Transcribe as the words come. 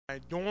my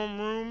dorm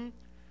room,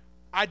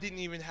 I didn't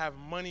even have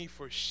money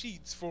for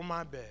sheets for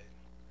my bed.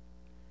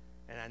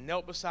 And I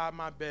knelt beside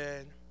my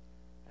bed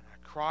and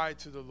I cried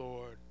to the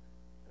Lord.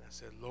 And I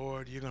said,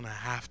 Lord, you're going to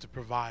have to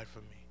provide for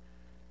me.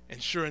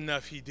 And sure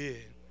enough, he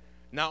did.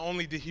 Not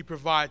only did he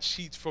provide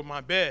sheets for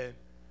my bed,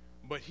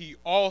 but he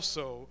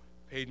also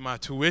paid my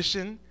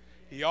tuition.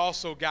 He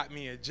also got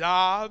me a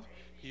job.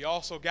 He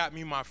also got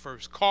me my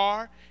first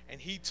car,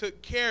 and he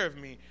took care of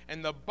me.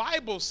 And the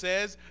Bible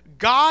says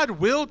God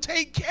will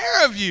take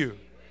care of you.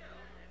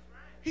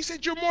 He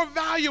said, you're more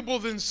valuable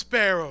than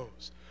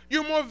sparrows.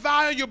 You're more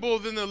valuable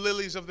than the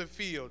lilies of the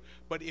field.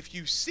 But if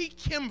you seek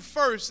him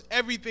first,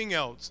 everything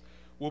else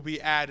will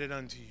be added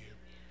unto you.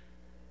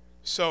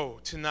 So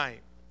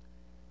tonight,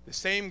 the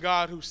same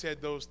God who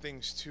said those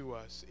things to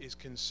us is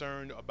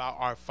concerned about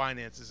our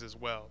finances as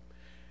well.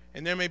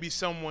 And there may be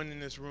someone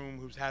in this room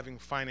who's having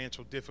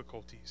financial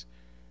difficulties.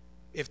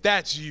 If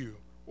that's you,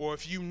 or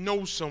if you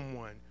know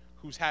someone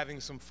who's having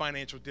some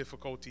financial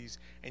difficulties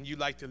and you'd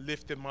like to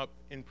lift them up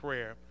in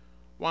prayer,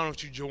 why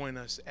don't you join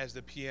us as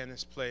the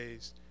pianist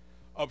plays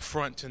up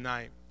front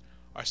tonight.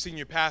 Our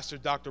senior pastor,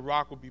 Dr.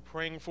 Rock, will be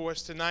praying for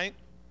us tonight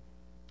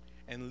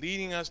and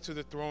leading us to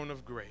the throne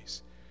of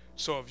grace.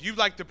 So if you'd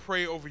like to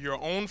pray over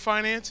your own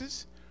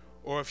finances,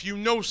 or if you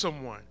know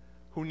someone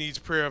who needs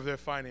prayer of their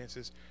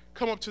finances,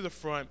 come up to the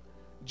front,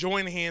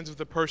 join hands with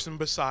the person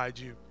beside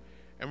you,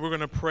 and we're going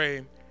to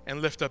pray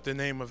and lift up the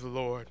name of the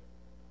Lord.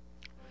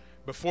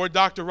 Before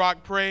Dr.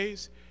 Rock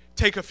prays,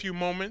 take a few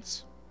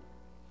moments,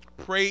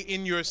 pray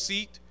in your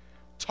seat,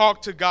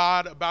 talk to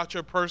God about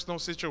your personal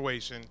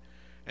situation,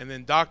 and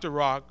then Dr.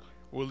 Rock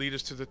will lead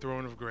us to the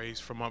throne of grace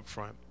from up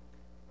front.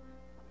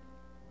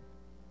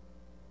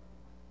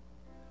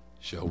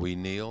 Shall we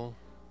kneel?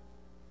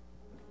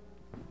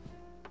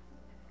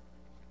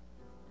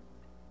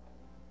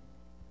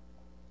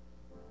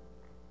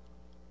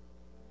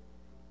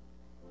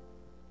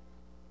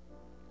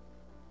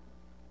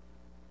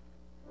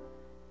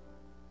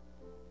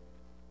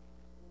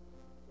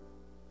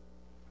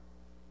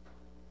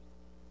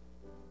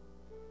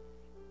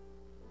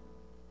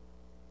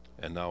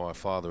 And now, our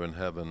Father in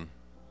heaven,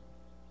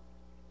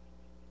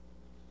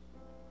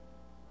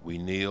 we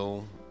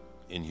kneel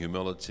in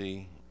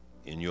humility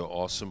in your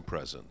awesome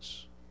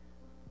presence.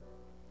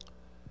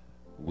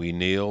 We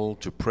kneel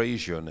to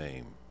praise your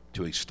name,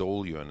 to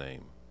extol your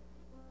name.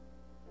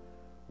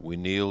 We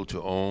kneel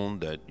to own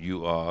that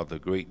you are the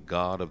great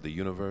God of the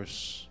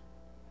universe.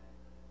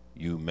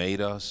 You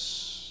made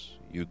us,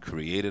 you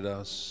created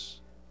us,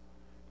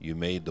 you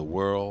made the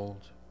world,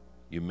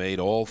 you made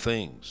all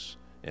things,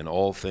 and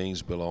all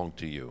things belong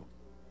to you.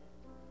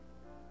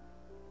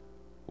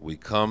 We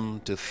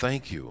come to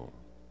thank you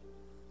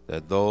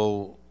that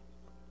though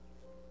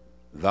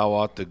thou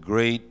art the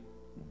great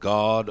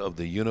God of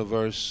the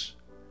universe,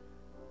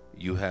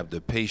 you have the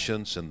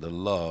patience and the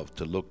love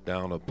to look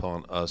down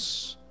upon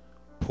us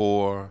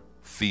poor,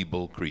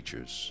 feeble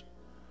creatures.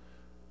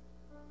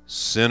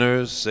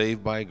 Sinners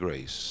saved by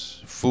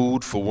grace,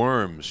 food for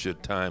worms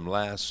should time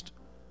last,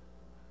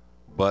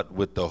 but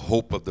with the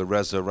hope of the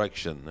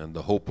resurrection and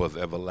the hope of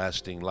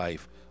everlasting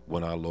life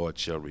when our Lord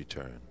shall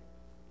return.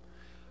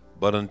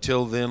 But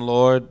until then,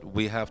 Lord,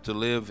 we have to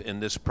live in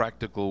this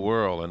practical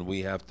world, and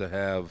we have to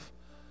have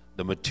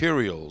the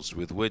materials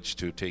with which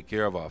to take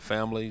care of our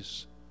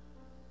families.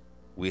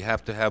 We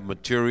have to have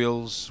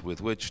materials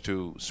with which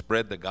to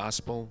spread the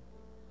gospel.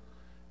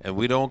 And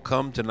we don't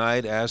come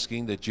tonight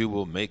asking that you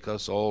will make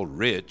us all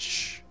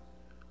rich.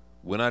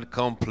 We're not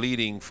come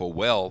pleading for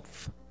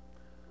wealth,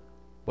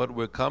 but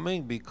we're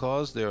coming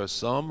because there are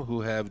some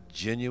who have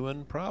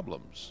genuine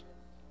problems.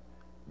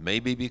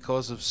 Maybe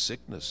because of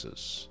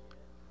sicknesses,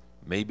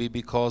 maybe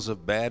because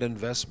of bad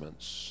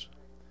investments,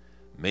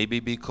 maybe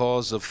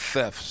because of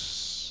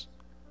thefts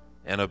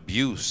and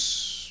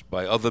abuse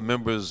by other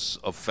members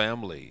of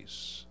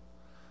families,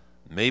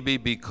 maybe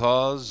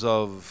because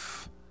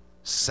of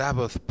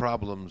Sabbath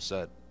problems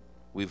that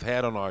we've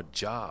had on our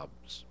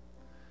jobs,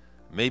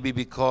 maybe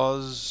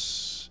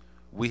because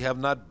we have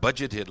not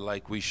budgeted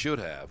like we should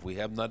have. We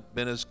have not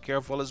been as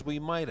careful as we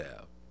might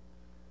have.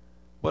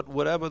 But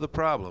whatever the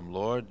problem,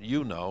 Lord,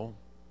 you know.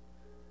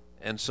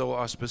 And so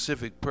our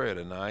specific prayer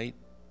tonight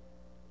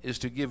is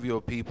to give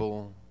your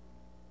people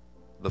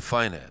the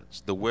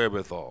finance, the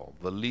wherewithal,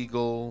 the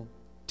legal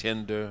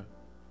tender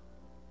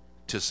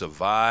to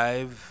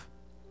survive,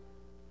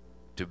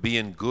 to be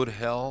in good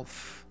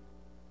health,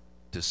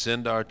 to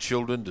send our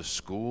children to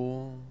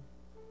school,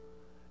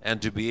 and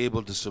to be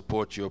able to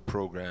support your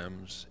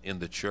programs in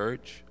the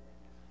church,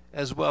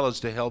 as well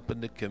as to help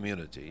in the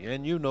community.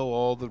 And you know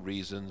all the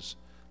reasons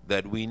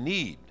that we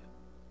need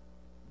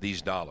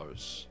these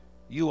dollars.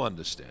 You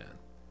understand.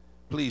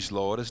 Please,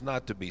 Lord, it's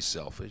not to be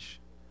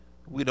selfish.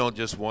 We don't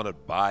just want to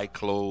buy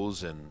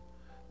clothes and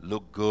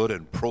look good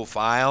and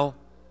profile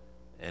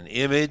and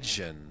image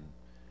and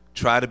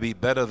try to be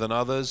better than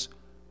others.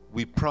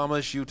 We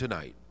promise you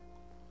tonight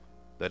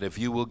that if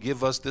you will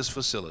give us this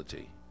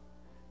facility,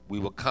 we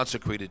will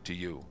consecrate it to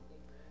you.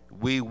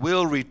 We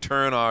will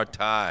return our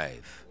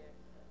tithe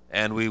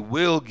and we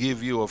will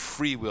give you a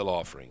free will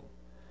offering.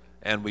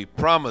 And we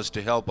promise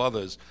to help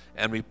others,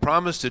 and we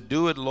promise to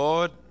do it,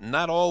 Lord,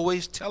 not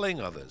always telling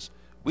others.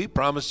 We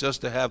promise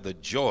just to have the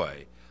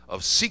joy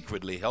of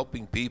secretly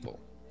helping people,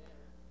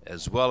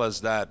 as well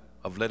as that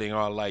of letting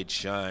our light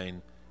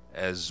shine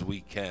as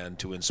we can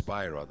to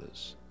inspire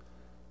others.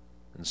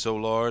 And so,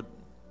 Lord,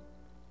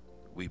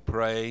 we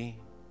pray,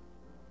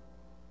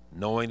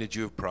 knowing that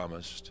you have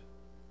promised,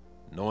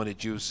 knowing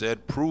that you have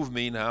said, prove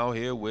me now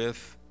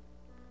herewith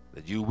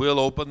that you will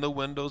open the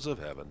windows of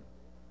heaven.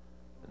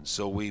 And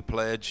so we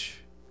pledge,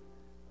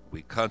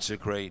 we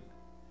consecrate,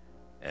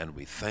 and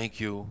we thank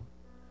you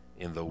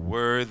in the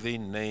worthy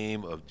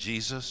name of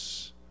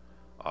Jesus,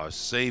 our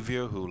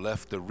Savior, who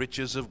left the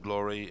riches of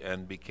glory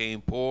and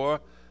became poor,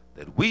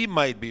 that we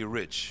might be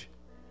rich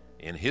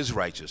in his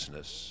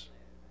righteousness,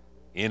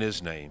 in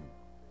his name,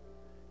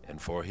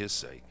 and for his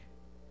sake.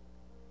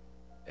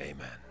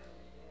 Amen.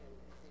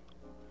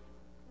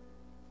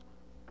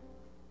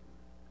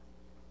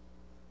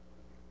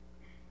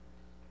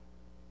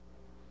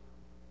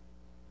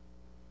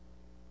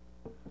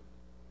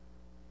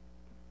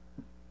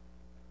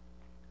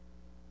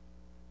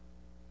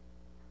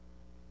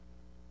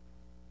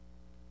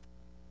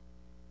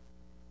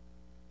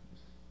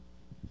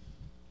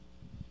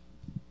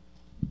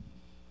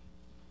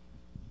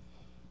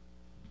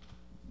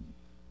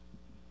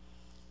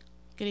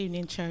 Good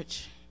evening,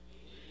 church.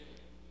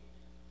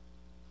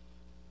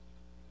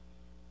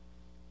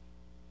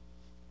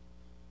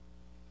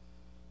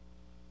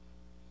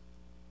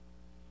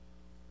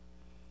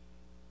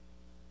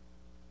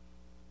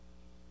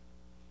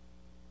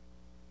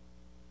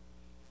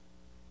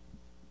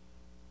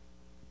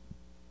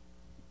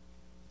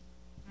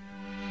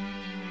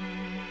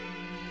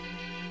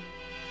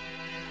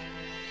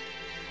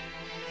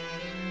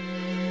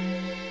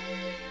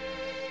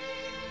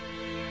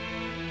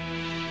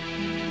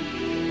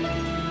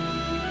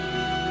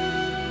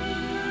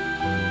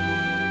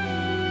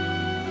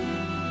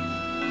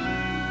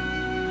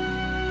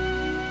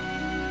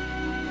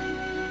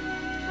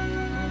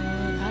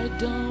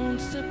 Don't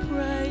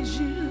surprise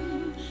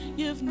you,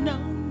 you've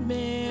known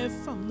me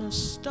from the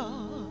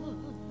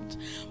start.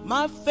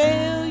 My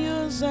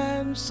failures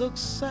and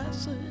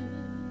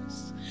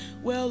successes,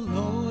 well,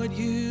 Lord,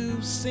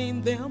 you've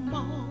seen them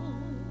all.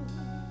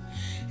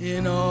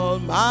 In all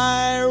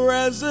my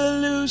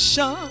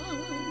resolution,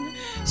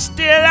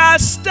 still I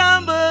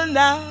stumble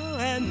now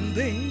and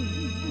then.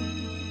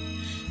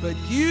 But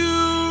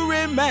you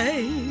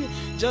remain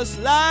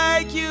just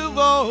like you've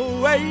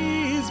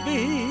always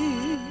been.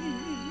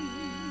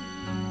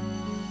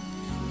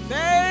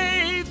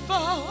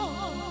 Faithful,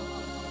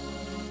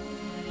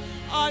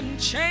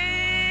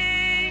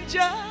 unchangeable,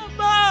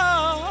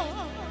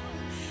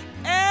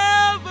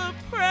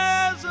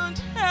 ever-present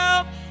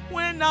help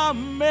when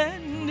I'm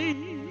in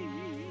need.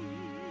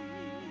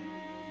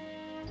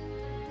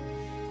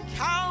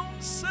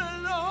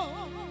 Counselor,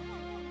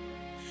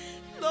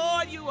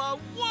 Lord, you are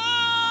wonderful,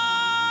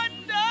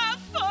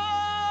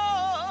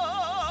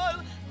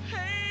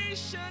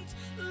 patient,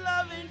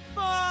 loving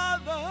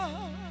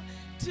Father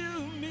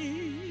to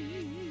me.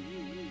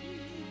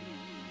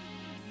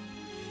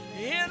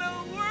 In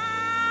a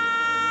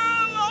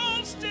world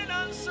lost in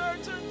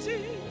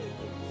uncertainty,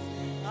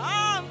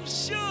 I'm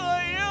sure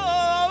you'll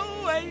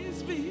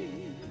always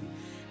be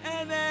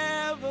an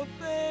ever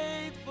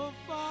faithful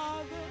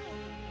Father,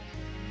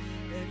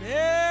 an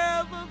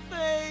ever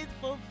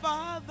faithful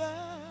Father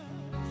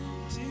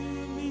to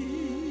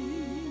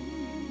me.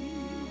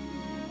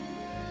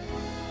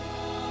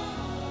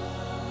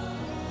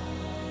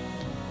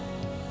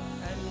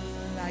 And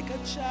like a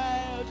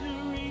child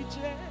who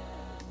reaches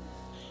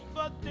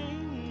for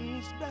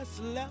things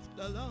best left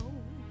alone,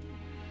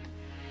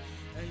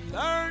 and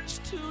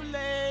learns too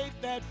late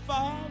that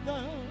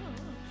Father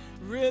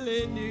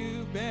really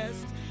knew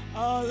best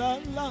all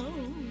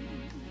along.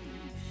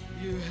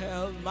 You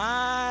held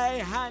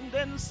my hand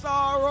in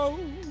sorrow,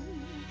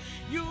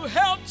 you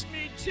helped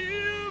me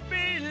to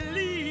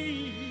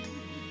believe,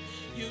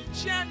 you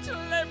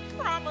gently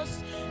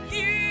promised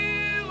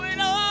you would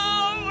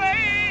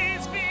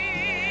always be.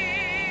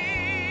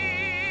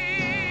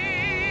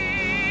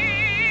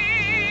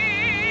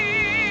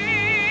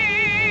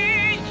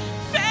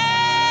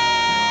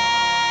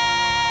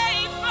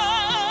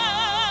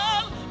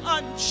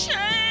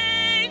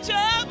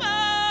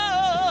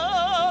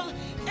 Unchangeable,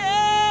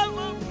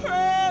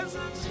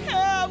 ever-present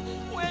help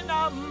when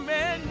I'm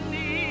in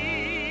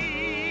need.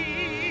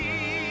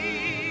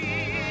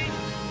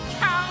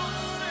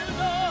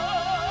 Counselor,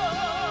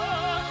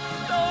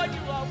 Lord,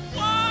 you are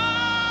wonderful,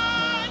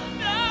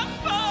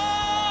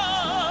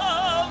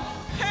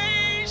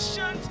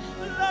 patient,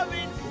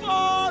 loving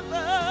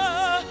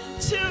Father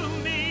to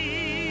me.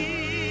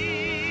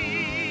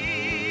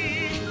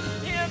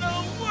 In a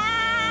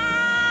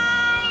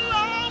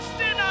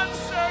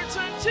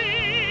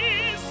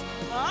uncertainties,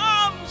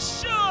 I'm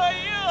sure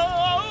you'll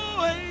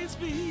always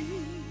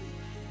be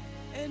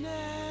an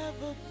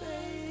ever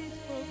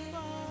faithful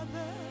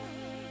Father,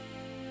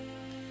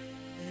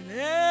 an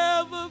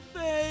ever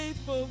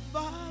faithful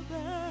Father.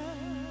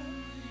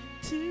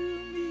 to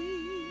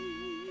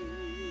me.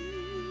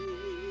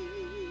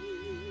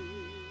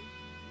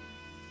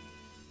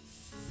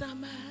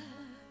 Summer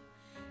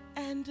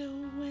and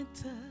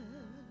winter,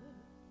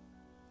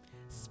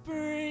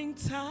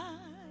 springtime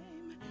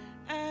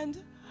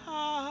and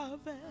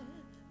harvest,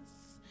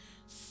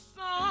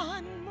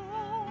 sun,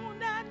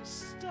 moon, and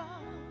stars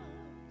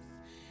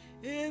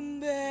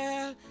in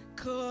their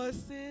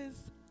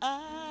courses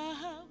above.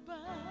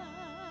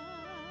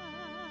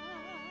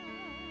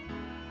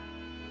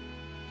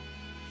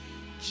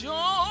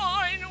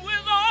 Join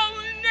with all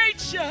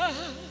nature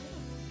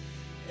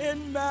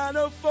in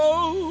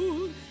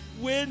manifold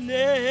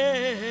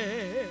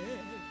witness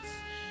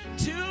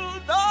to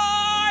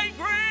thy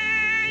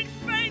great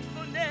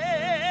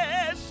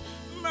faithfulness,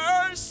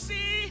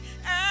 mercy,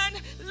 and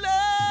love.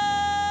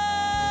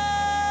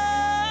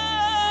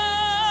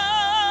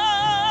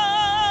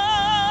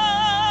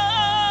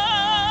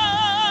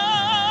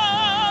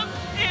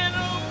 In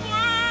a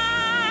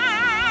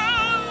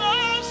world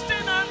lost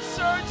in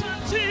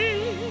uncertainty,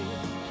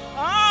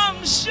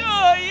 I'm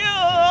sure you'll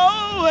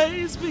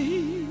always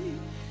be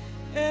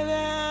an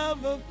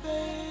ever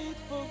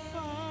faithful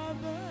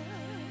Father,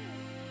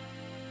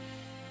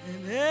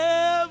 an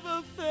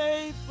ever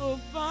faithful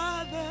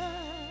Father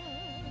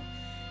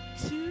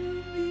to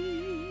me.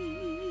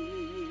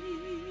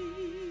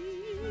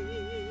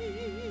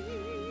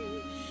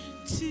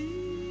 To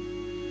me.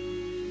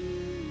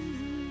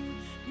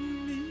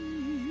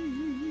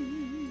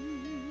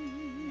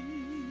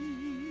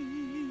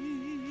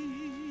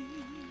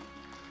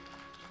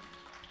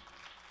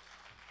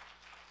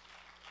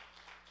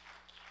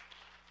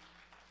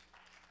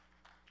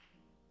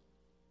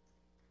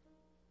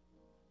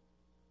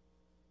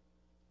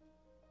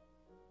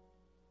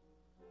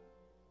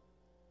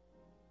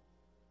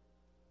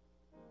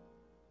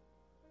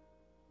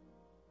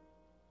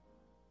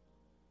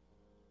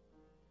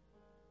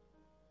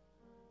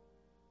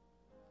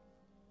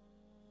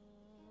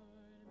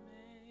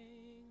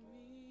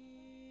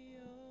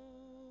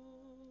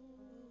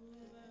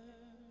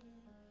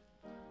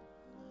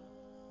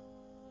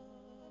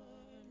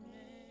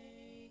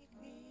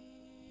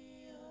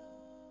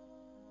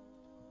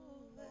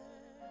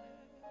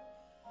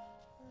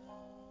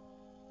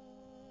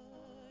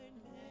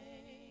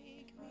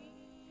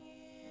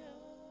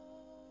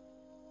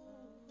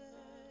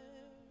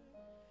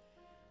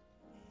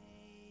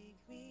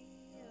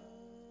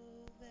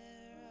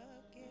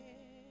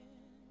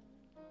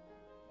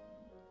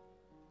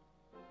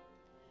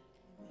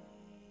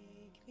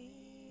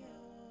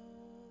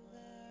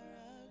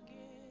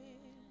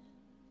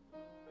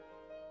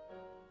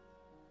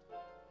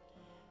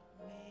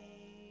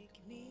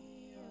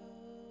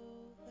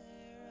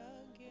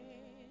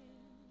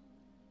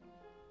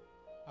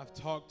 I've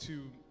talked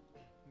to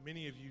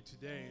many of you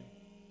today,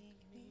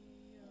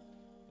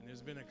 and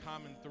there's been a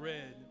common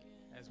thread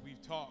as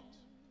we've talked.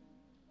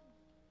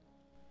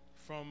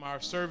 From our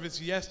service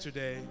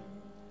yesterday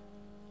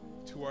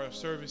to our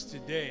service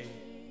today,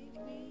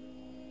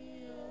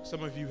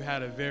 some of you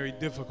had a very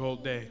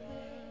difficult day.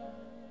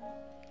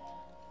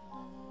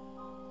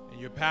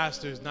 And your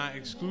pastor is not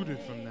excluded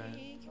from that.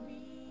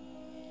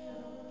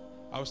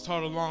 I was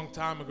taught a long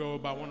time ago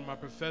by one of my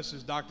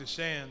professors, Dr.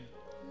 Shan,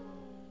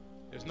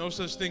 there's no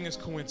such thing as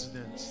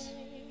coincidence.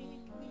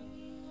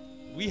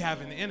 We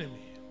have an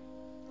enemy,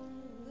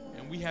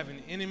 and we have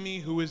an enemy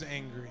who is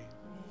angry.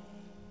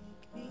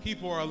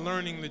 People are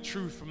learning the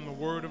truth from the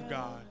Word of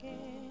God.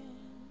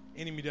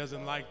 Enemy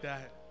doesn't like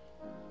that.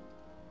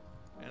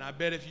 And I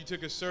bet if you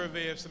took a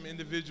survey of some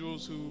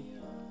individuals who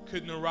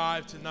couldn't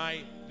arrive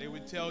tonight, they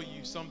would tell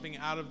you something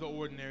out of the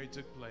ordinary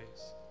took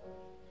place.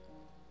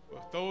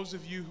 But those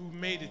of you who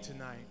made it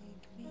tonight,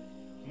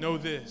 know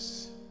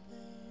this.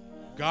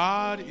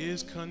 God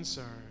is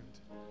concerned,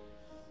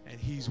 and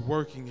He's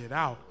working it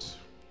out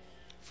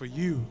for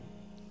you.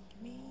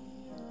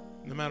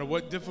 No matter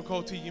what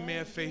difficulty you may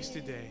have faced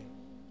today,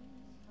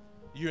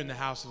 you're in the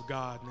house of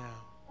God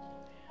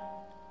now.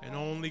 And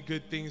only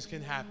good things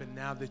can happen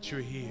now that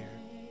you're here.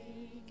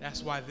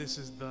 That's why this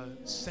is the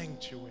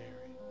sanctuary.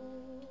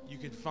 You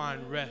can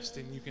find rest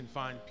and you can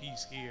find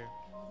peace here.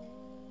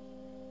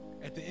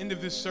 At the end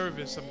of this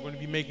service, I'm going to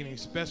be making a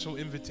special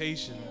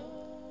invitation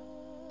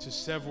to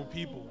several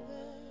people.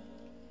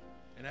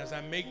 And as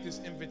I make this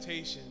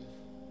invitation,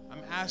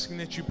 I'm asking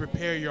that you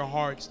prepare your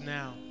hearts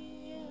now.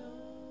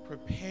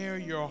 Prepare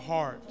your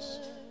hearts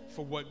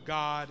for what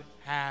God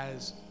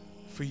has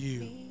for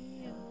you.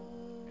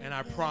 And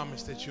I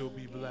promise that you'll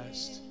be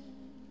blessed.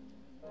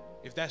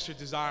 If that's your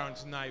desire on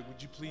tonight,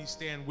 would you please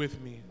stand with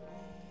me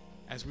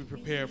as we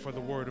prepare for the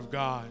Word of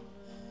God?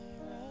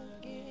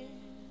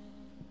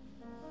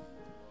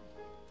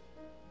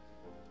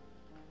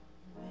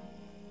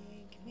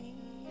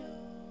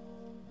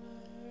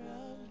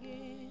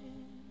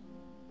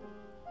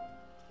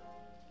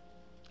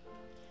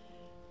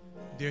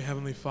 Dear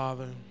Heavenly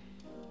Father,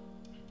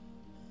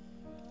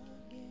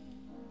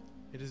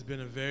 it has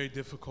been a very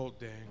difficult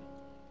day.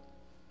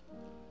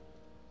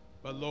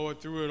 But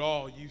Lord, through it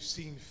all, you've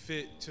seen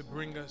fit to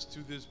bring us to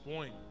this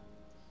point.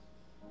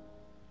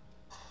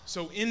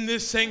 So in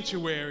this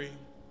sanctuary,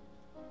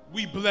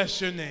 we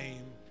bless your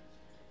name,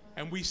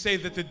 and we say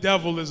that the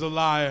devil is a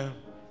liar.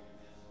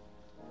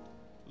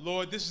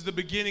 Lord, this is the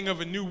beginning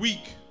of a new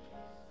week.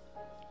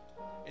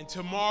 And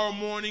tomorrow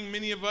morning,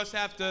 many of us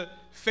have to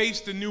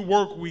face the new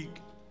work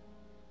week.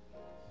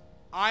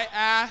 I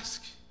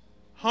ask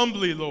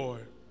humbly,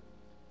 Lord,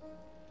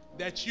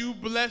 that you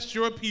bless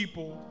your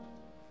people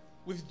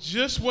with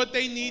just what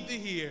they need to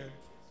hear,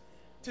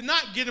 to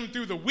not get them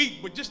through the week,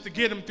 but just to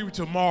get them through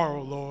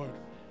tomorrow, Lord.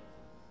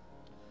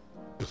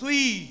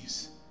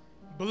 Please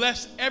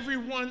bless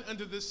everyone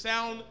under the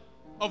sound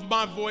of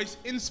my voice,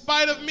 in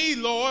spite of me,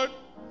 Lord.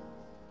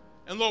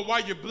 And Lord,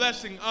 while you're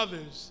blessing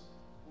others,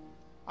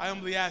 I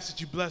humbly ask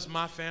that you bless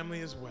my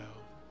family as well.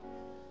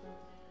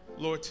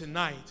 Lord,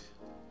 tonight,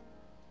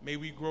 may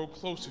we grow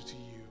closer to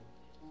you.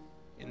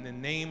 In the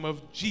name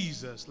of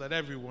Jesus, let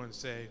everyone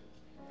say,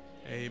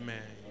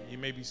 amen. You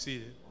may be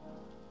seated.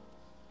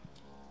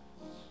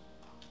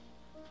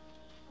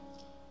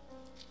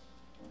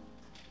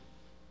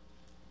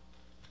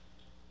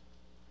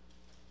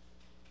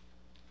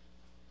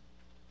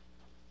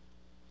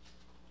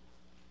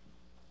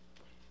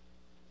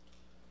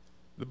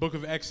 The book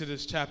of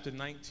Exodus, chapter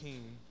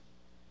 19.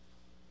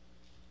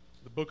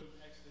 The book of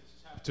Exodus,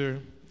 chapter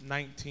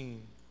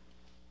 19.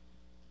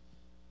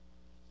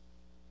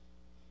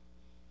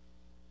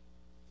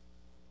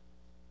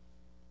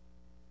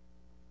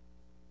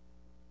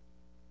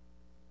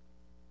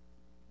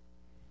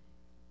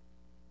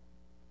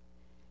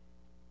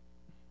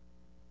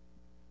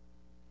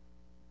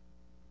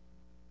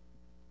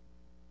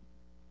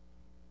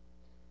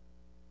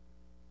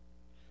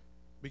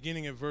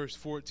 Beginning at verse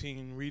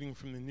 14, reading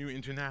from the New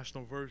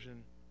International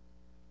Version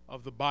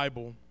of the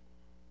Bible.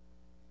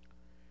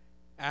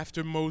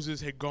 After Moses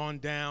had gone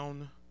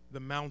down the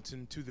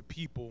mountain to the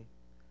people,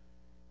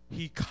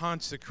 he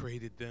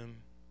consecrated them,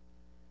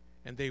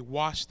 and they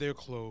washed their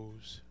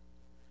clothes.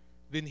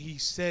 Then he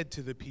said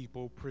to the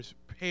people,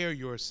 "Prepare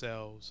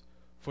yourselves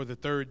for the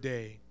third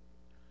day.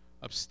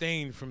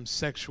 Abstain from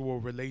sexual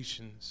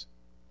relations."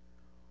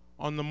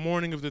 On the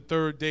morning of the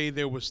third day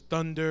there was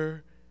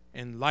thunder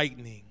and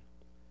lightning,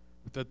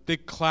 with a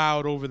thick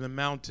cloud over the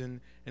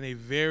mountain and a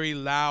very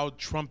loud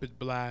trumpet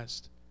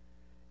blast.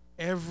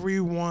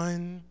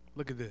 Everyone,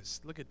 look at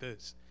this.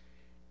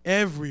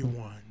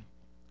 Everyone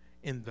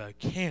in the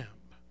camp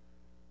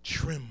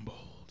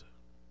trembled.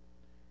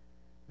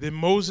 Then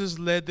Moses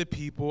led the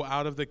people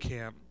out of the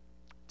camp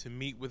to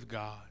meet with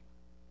God,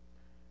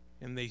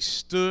 and they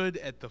stood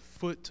at the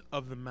foot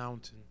of the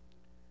mountain.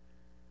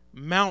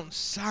 Mount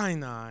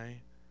Sinai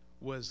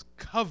was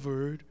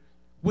covered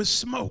with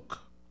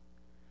smoke,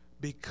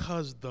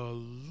 because the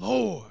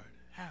Lord,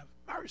 have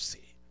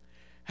mercy,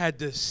 had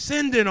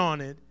descended on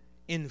it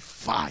in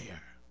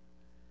fire.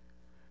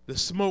 The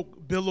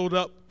smoke billowed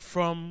up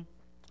from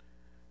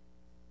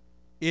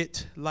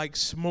it like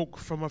smoke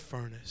from a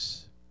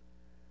furnace.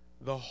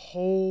 The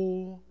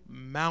whole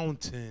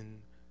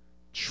mountain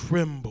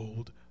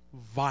trembled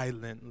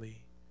violently,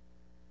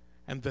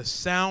 and the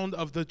sound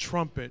of the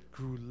trumpet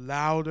grew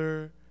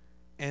louder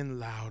and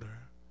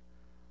louder.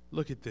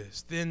 Look at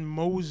this. Then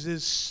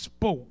Moses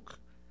spoke,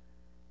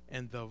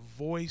 and the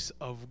voice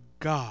of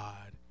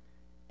God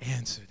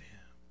answered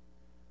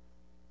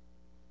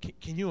him.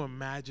 Can you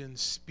imagine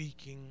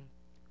speaking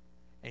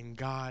and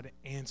God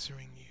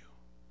answering you?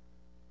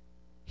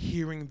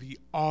 Hearing the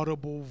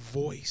audible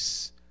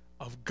voice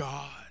of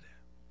God.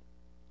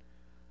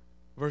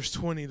 Verse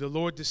 20, the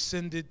Lord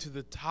descended to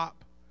the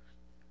top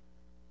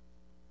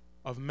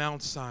of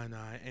Mount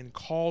Sinai and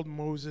called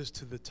Moses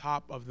to the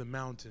top of the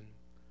mountain.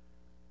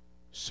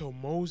 So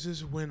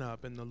Moses went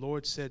up, and the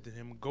Lord said to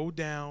him, "Go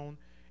down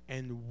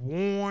and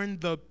warn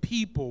the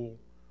people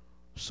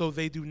so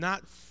they do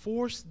not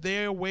force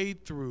their way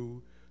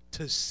through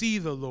to see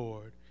the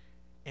Lord,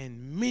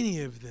 and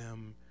many of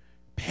them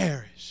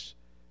perish."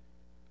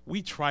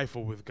 We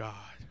trifle with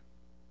God.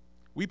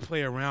 We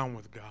play around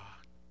with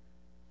God.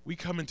 We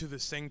come into the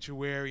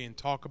sanctuary and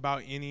talk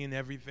about any and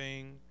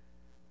everything.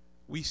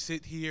 We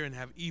sit here and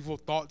have evil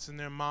thoughts in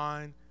their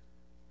mind.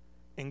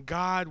 And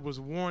God was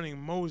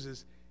warning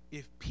Moses,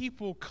 if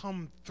people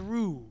come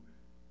through,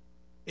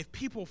 if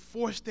people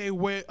force their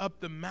way up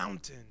the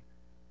mountain,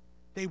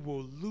 they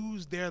will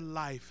lose their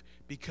life,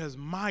 because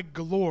my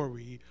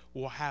glory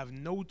will have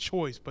no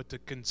choice but to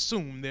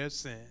consume their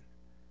sin.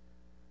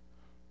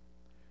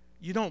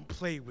 You don't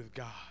play with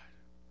God,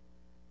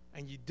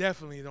 and you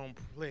definitely don't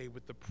play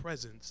with the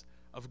presence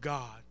of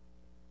God.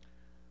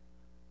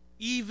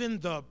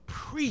 Even the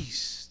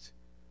priest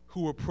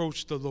who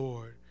approach the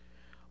Lord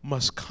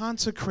must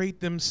consecrate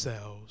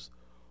themselves,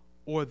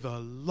 or the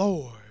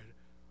Lord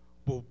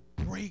will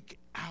break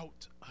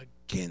out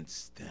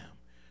against them.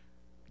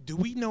 Do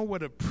we know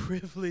what a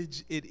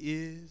privilege it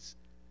is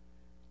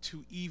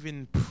to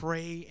even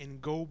pray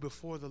and go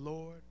before the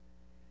Lord?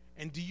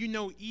 And do you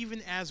know,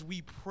 even as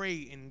we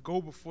pray and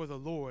go before the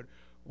Lord,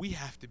 we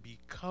have to be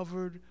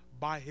covered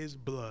by his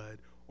blood,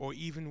 or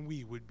even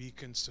we would be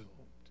consumed.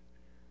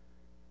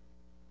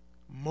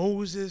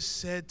 Moses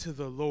said to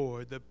the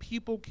Lord, "The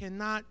people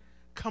cannot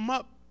come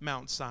up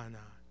Mount Sinai,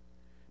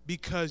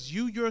 because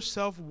you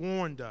yourself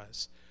warned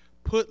us.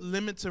 Put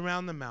limits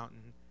around the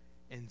mountain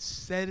and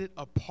set it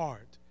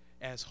apart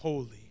as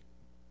holy."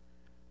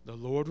 The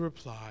Lord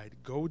replied,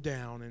 "Go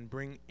down and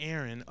bring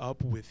Aaron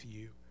up with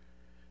you.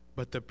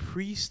 But the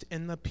priest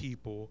and the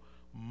people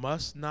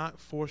must not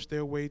force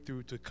their way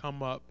through to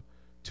come up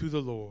to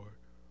the Lord,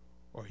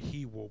 or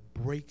he will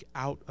break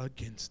out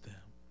against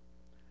them."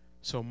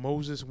 So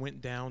Moses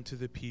went down to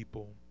the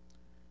people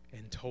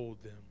and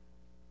told them.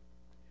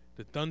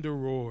 The thunder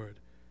roared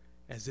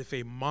as if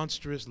a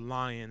monstrous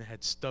lion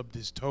had stubbed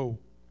his toe.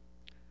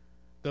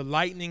 The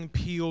lightning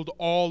pealed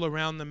all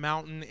around the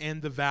mountain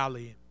and the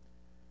valley.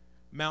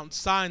 Mount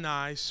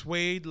Sinai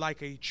swayed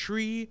like a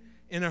tree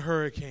in a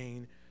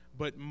hurricane,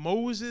 but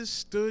Moses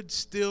stood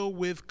still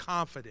with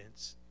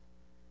confidence,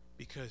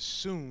 because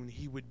soon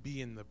he would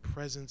be in the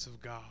presence of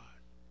God.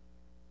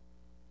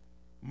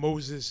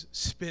 Moses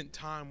spent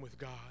time with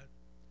God.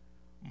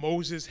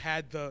 Moses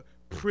had the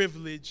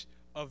privilege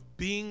of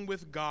being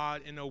with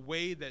God in a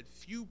way that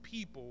few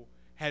people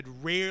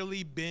had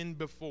rarely been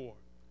before.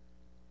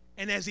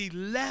 And as he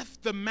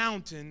left the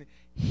mountain,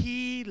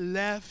 he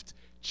left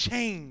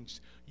changed.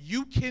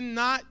 You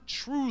cannot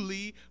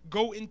truly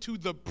go into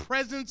the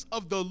presence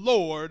of the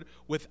Lord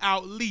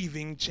without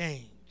leaving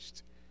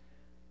changed.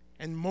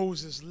 And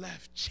Moses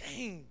left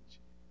changed.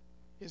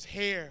 His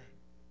hair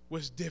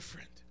was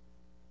different.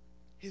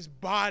 His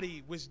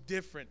body was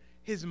different.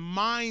 His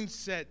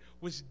mindset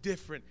was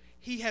different.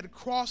 He had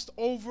crossed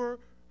over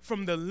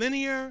from the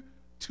linear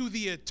to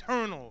the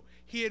eternal.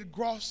 He had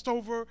crossed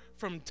over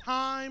from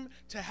time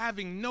to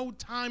having no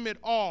time at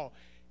all.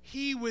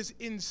 He was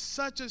in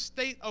such a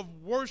state of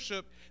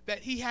worship that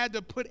he had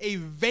to put a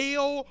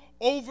veil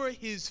over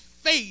his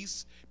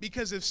face,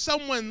 because if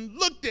someone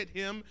looked at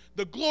him,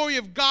 the glory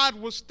of God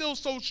was still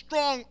so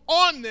strong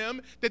on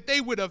them that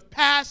they would have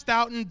passed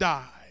out and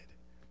died.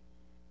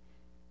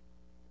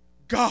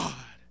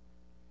 God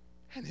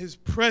and his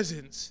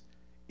presence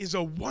is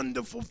a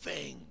wonderful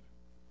thing.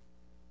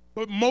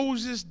 But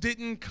Moses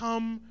didn't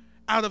come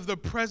out of the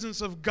presence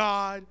of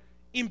God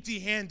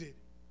empty-handed.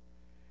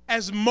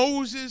 As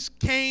Moses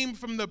came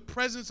from the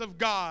presence of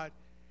God,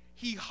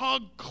 he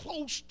hugged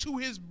close to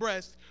his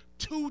breast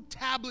 2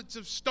 tablets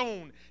of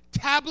stone,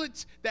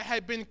 tablets that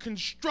had been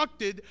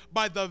constructed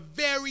by the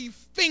very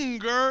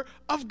finger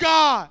of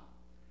God.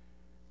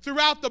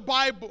 Throughout the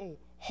Bible,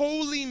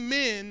 holy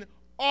men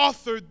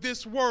authored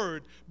this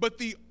word, but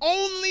the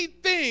only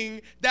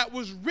thing that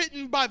was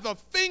written by the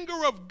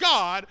finger of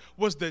God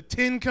was the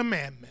 10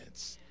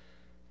 Commandments.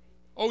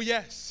 Oh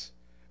yes,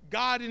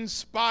 God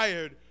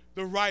inspired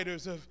the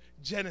writers of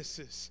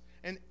Genesis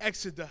and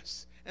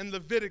Exodus and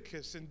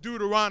Leviticus and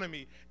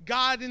Deuteronomy.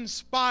 God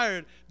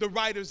inspired the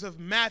writers of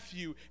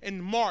Matthew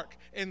and Mark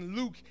and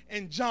Luke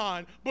and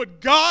John,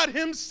 but God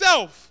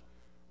himself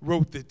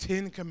wrote the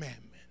 10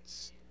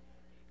 Commandments.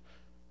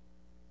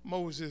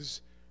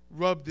 Moses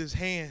rubbed his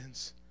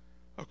hands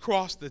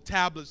across the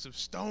tablets of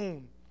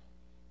stone.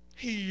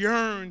 He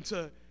yearned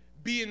to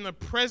be in the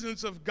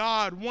presence of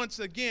God once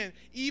again,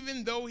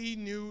 even though he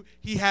knew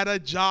he had a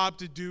job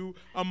to do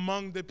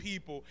among the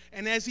people.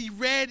 And as he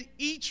read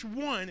each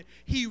one,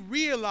 he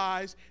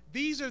realized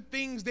these are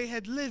things they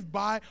had lived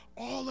by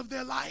all of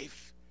their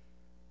life.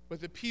 But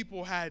the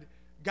people had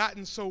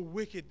gotten so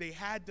wicked, they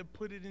had to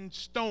put it in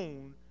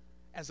stone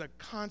as a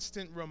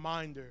constant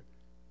reminder.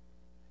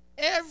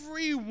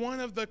 Every one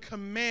of the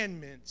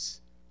commandments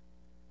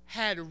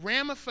had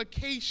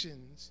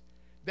ramifications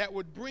that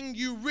would bring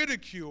you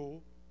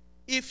ridicule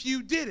if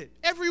you did it.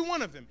 Every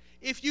one of them.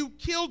 If you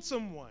killed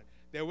someone,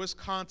 there was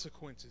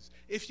consequences.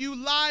 If you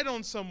lied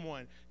on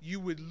someone, you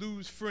would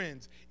lose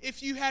friends.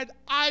 If you had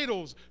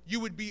idols, you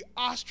would be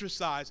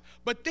ostracized.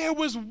 But there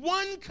was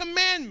one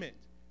commandment.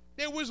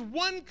 There was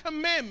one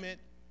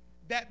commandment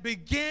that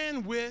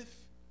began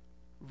with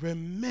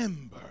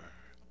remember.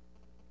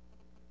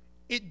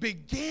 It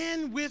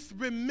began with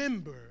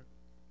remember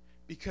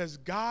because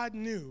God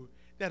knew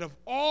that of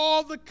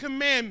all the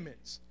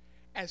commandments,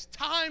 as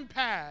time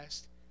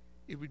passed,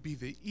 it would be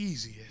the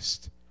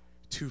easiest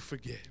to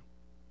forget.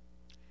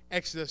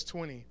 Exodus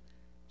 20,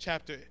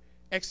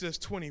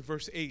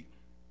 verse 8.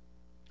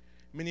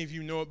 Many of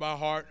you know it by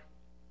heart.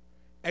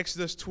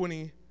 Exodus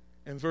 20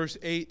 and verse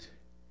 8,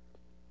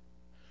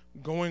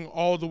 going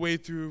all the way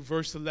through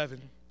verse 11.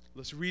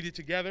 Let's read it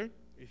together.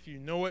 If you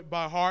know it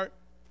by heart,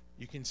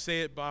 you can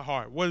say it by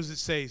heart. What does it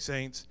say,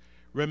 saints?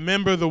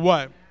 Remember the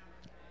what?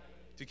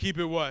 To keep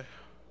it what?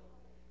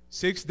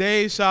 6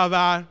 days shall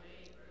thou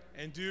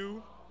and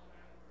do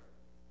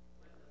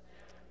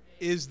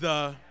is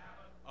the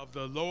of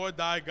the Lord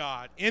thy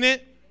God. In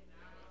it,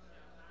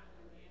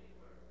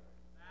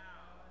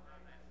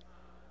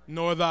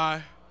 nor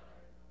thy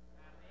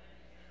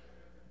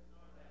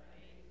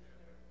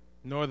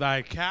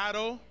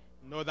cattle,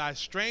 nor thy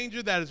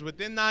stranger that is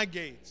within thy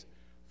gates.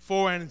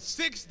 For in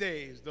 6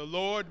 days the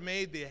Lord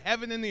made the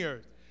heaven and the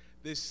earth,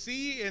 the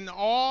sea and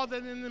all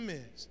that in the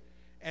midst,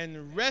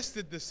 and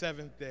rested the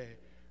 7th day.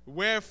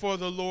 Wherefore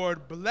the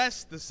Lord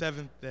blessed the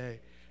 7th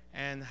day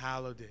and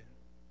hallowed it.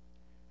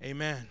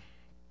 Amen.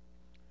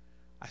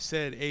 I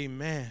said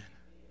amen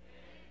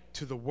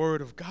to the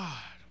word of God.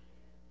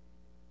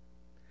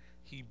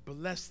 He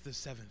blessed the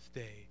seventh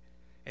day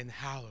and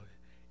hallowed it.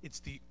 It's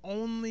the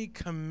only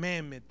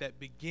commandment that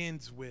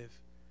begins with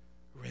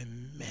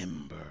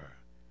remember.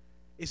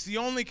 It's the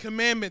only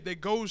commandment that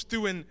goes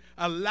through an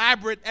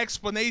elaborate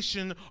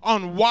explanation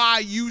on why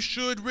you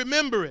should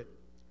remember it.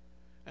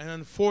 And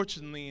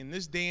unfortunately, in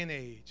this day and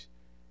age,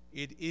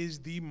 it is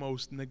the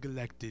most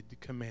neglected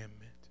commandment.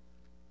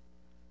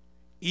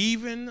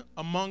 Even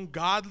among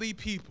godly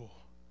people,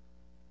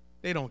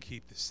 they don't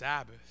keep the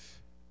Sabbath.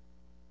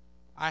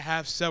 I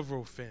have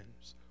several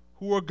friends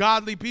who are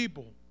godly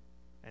people,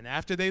 and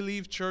after they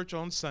leave church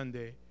on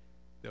Sunday,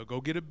 they'll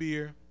go get a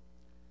beer,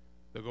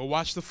 they'll go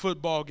watch the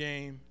football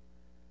game,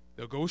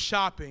 they'll go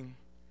shopping,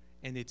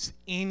 and it's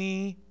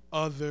any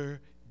other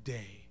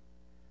day.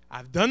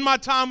 I've done my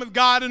time with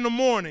God in the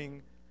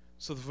morning,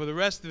 so for the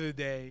rest of the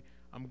day,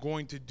 I'm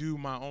going to do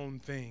my own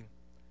thing.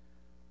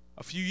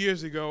 A few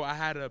years ago, I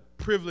had a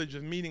privilege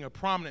of meeting a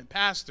prominent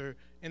pastor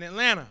in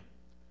Atlanta.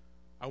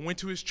 I went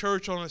to his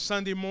church on a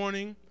Sunday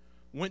morning,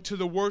 went to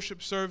the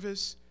worship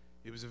service.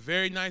 It was a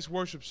very nice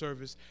worship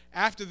service.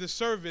 After the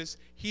service,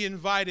 he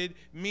invited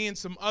me and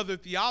some other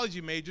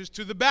theology majors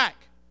to the back.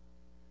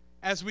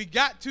 As we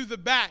got to the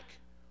back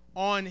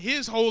on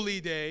his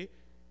holy day,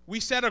 we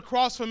sat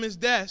across from his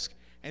desk,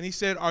 and he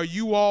said, "Are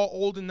you all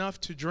old enough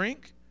to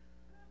drink?"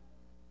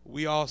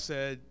 We all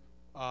said,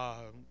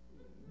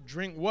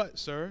 "Drink what,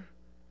 sir?"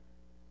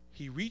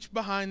 He reached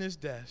behind his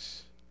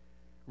desk,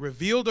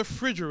 revealed a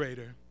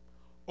refrigerator,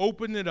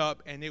 opened it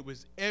up, and it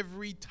was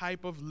every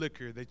type of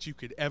liquor that you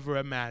could ever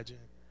imagine.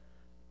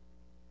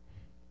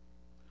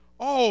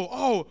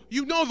 Oh,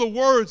 you know the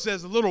word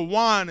says a little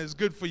wine is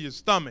good for your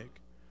stomach.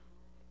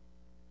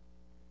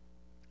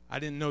 I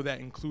didn't know that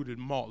included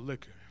malt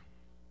liquor.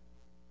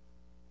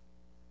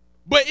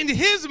 But in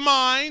his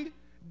mind,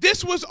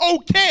 this was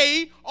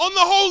okay on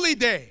the holy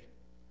day.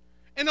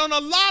 And on a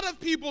lot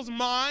of people's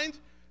minds,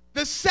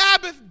 the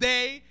Sabbath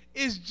day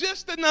is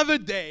just another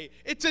day.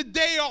 It's a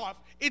day off.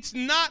 It's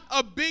not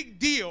a big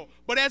deal.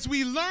 But as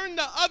we learned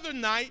the other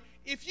night,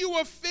 if you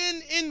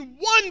offend in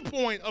one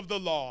point of the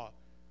law,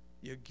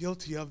 you're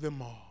guilty of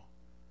them all.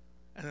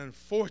 And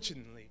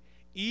unfortunately,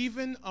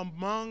 even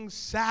among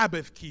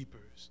Sabbath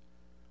keepers,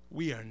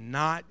 we are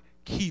not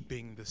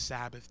keeping the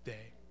Sabbath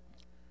day.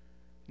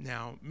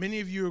 Now,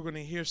 many of you are going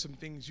to hear some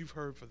things you've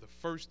heard for the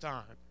first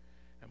time.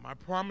 And my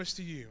promise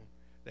to you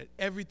that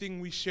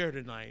everything we share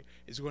tonight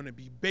is going to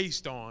be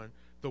based on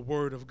the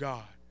Word of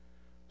God.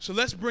 So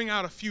let's bring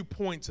out a few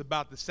points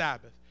about the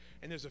Sabbath.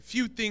 And there's a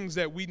few things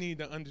that we need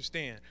to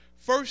understand.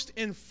 First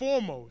and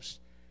foremost,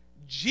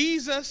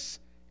 Jesus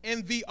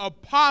and the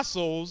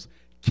apostles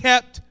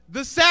kept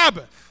the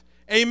Sabbath.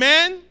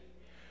 Amen?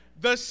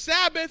 The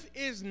Sabbath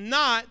is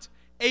not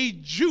a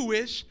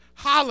Jewish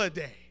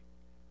holiday.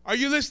 Are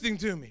you listening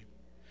to me?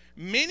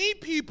 Many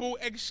people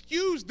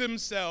excuse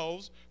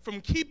themselves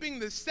from keeping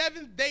the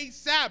seventh-day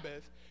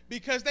Sabbath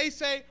because they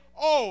say,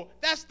 "Oh,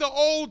 that's the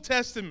Old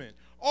Testament.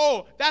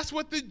 Oh, that's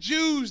what the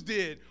Jews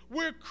did.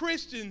 We're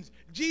Christians.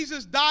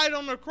 Jesus died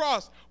on the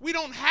cross. We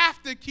don't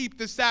have to keep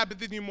the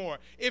Sabbath anymore."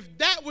 If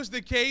that was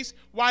the case,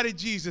 why did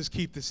Jesus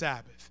keep the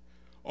Sabbath?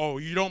 Oh,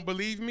 you don't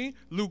believe me?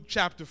 Luke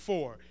chapter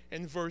 4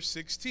 and verse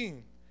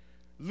 16.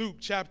 Luke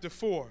chapter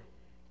 4.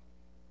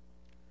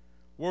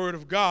 Word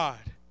of God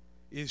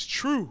is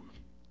true.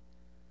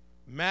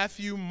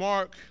 Matthew,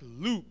 Mark,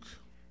 Luke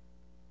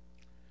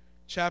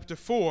chapter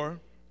 4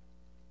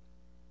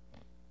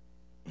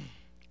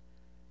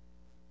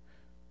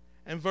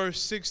 and verse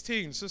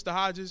 16. Sister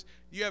Hodges,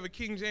 do you have a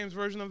King James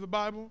version of the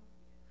Bible?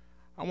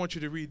 I want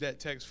you to read that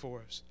text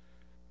for us.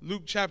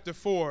 Luke chapter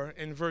 4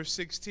 and verse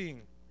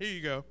 16. Here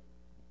you go.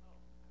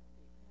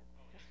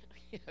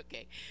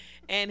 Okay.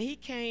 And he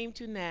came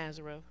to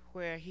Nazareth,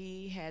 where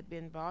he had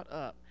been brought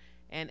up.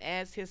 And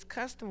as his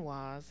custom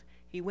was,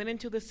 he went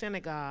into the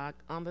synagogue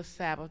on the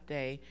Sabbath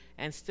day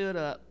and stood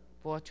up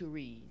for to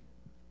read.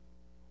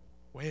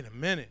 Wait a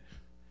minute.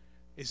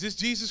 Is this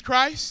Jesus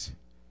Christ?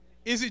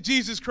 Is it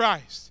Jesus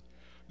Christ?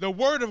 The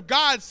Word of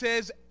God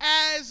says,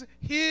 as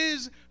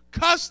his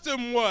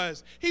custom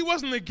was. He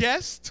wasn't a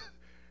guest.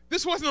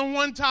 This wasn't a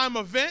one-time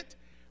event.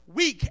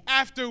 Week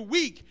after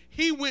week,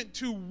 he went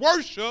to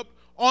worship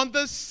on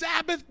the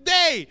Sabbath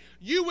day.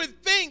 You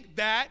would think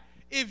that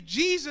if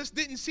Jesus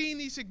didn't see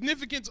any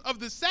significance of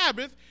the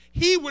Sabbath,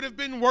 he would have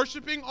been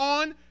worshiping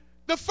on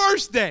the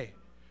first day.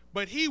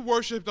 But he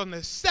worshiped on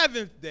the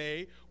seventh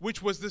day,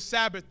 which was the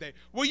Sabbath day.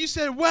 Well, you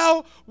said,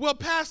 well,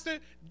 Pastor,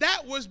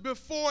 that was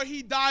before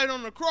he died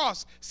on the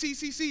cross.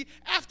 See,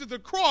 after the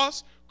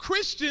cross,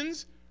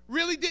 Christians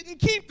really didn't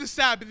keep the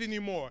Sabbath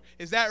anymore.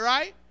 Is that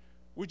right?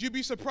 Would you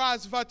be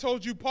surprised if I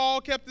told you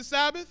Paul kept the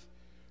Sabbath?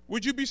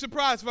 Would you be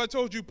surprised if I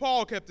told you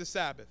Paul kept the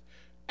Sabbath?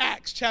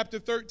 Acts chapter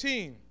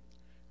 13.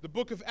 The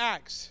book of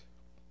Acts.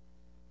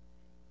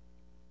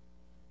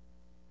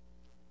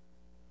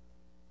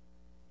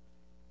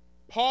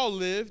 Paul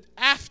lived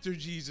after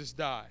Jesus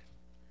died.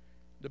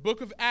 The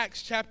book of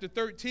Acts chapter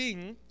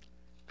 13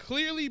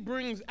 clearly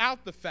brings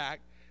out the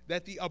fact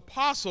that the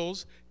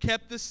apostles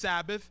kept the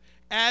Sabbath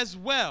as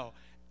well.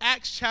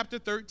 Acts chapter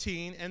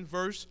 13 and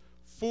verse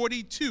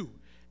 42.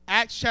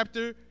 Acts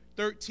chapter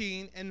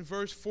 13 and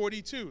verse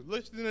 42.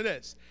 Listen to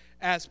this.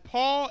 As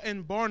Paul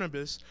and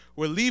Barnabas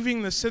were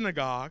leaving the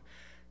synagogue,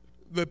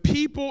 the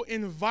people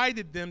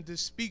invited them to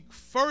speak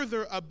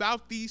further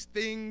about these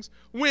things.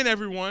 When,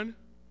 everyone?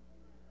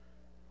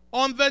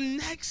 On the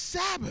next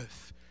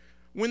Sabbath.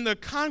 When the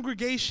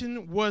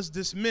congregation was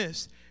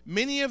dismissed,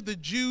 many of the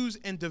Jews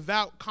and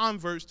devout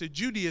converts to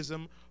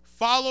Judaism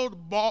followed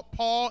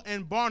Paul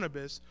and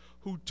Barnabas,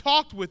 who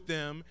talked with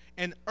them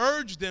and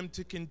urged them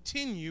to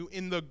continue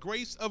in the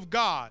grace of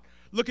God.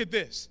 Look at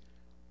this.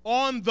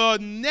 On the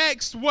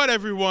next, what,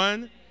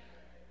 everyone?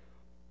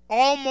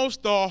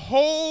 Almost the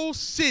whole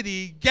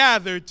city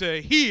gathered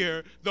to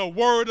hear the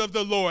word of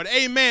the Lord.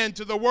 Amen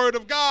to the word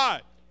of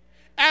God.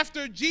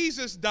 After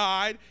Jesus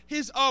died,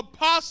 his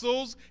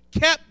apostles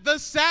kept the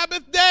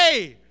Sabbath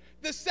day.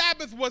 The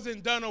Sabbath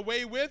wasn't done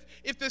away with.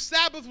 If the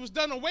Sabbath was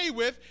done away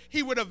with,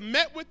 he would have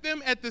met with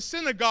them at the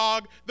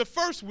synagogue the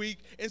first week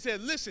and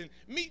said, listen,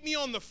 meet me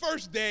on the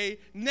first day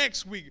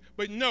next week.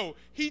 But no,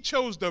 he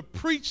chose to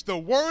preach the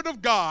word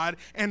of God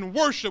and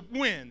worship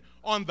when?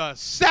 On the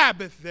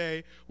Sabbath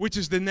day, which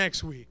is the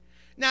next week.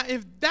 Now,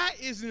 if that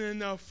isn't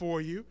enough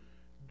for you,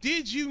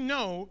 did you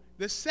know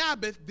the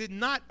Sabbath did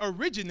not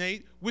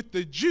originate with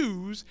the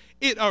Jews?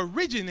 It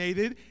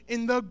originated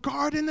in the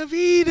Garden of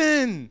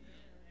Eden.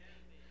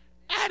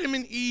 Adam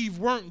and Eve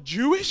weren't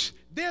Jewish.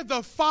 They're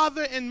the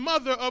father and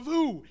mother of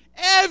who?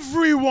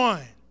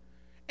 Everyone.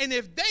 And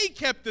if they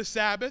kept the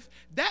Sabbath,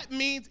 that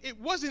means it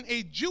wasn't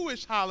a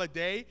Jewish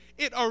holiday.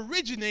 It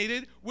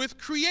originated with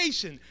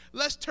creation.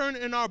 Let's turn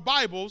in our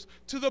Bibles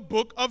to the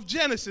book of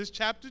Genesis,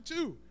 chapter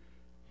 2.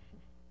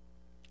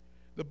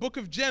 The book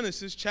of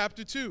Genesis,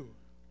 chapter 2.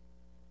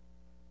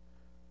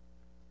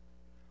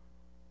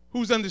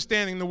 Who's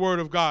understanding the word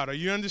of God? Are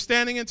you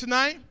understanding it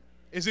tonight?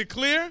 Is it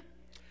clear?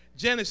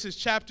 Genesis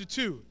chapter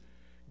 2.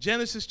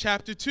 Genesis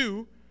chapter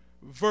 2,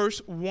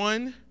 verse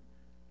 1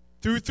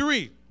 through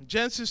 3.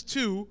 Genesis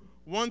 2,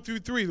 1 through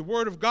 3. The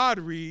word of God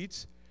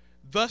reads,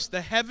 thus the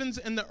heavens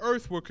and the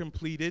earth were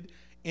completed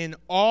in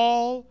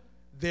all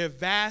their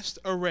vast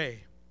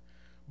array.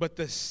 But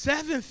the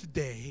seventh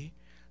day,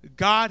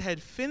 God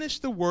had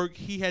finished the work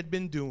he had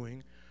been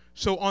doing.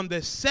 So on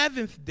the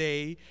seventh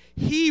day,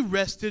 he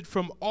rested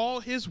from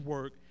all his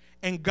work.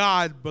 And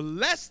God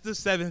blessed the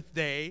seventh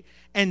day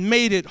and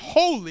made it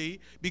holy,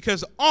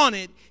 because on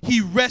it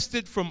he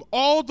rested from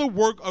all the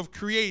work of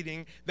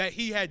creating that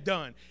he had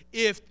done.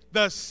 If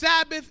the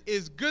Sabbath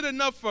is good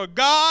enough for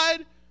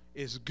God,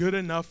 it's good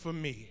enough for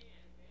me.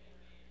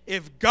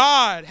 If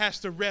God has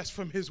to rest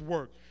from his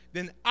work,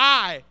 then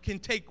I can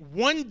take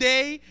one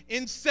day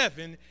in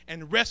 7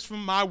 and rest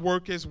from my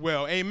work as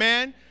well.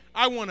 Amen?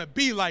 I want to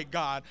be like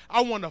God.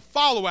 I want to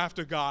follow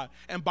after God.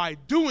 And by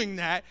doing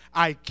that,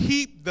 I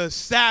keep the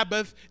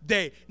Sabbath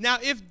day. Now,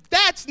 if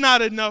that's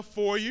not enough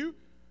for you,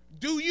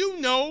 do you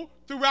know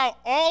throughout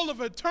all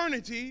of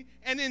eternity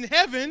and in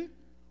heaven,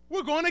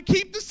 we're going to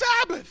keep the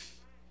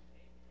Sabbath?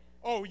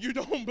 Oh, you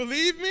don't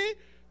believe me?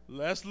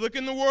 Let's look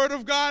in the Word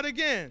of God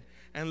again.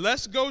 And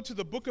let's go to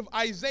the book of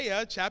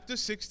Isaiah, chapter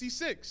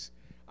 66.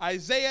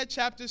 Isaiah,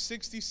 chapter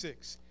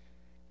 66.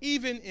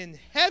 Even in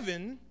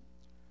heaven,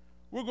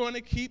 we're going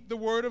to keep the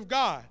word of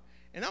God.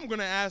 And I'm going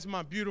to ask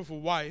my beautiful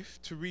wife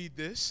to read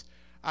this.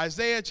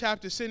 Isaiah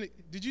chapter 6.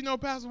 Did you know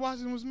Pastor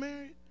Washington was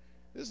married?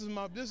 This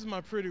is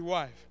my pretty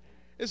wife.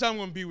 This is who I'm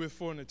going to be with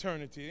for an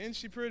eternity. Isn't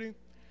she pretty?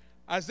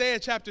 Isaiah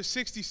chapter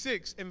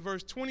 66 and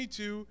verse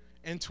 22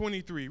 and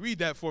 23. Read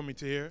that for me,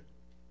 Tahir.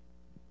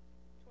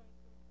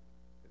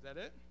 Is that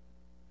it?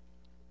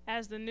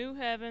 As the new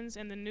heavens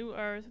and the new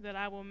earth that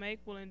I will make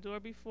will endure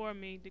before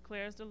me,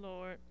 declares the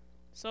Lord,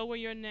 so will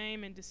your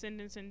name and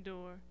descendants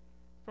endure.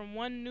 From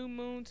one new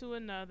moon to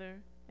another,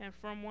 and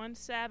from one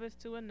Sabbath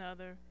to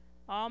another,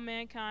 all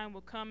mankind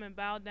will come and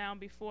bow down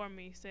before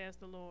me, says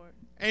the Lord.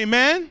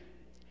 Amen?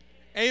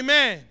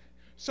 Amen.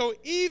 So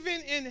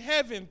even in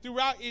heaven,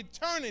 throughout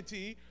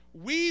eternity,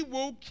 we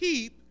will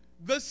keep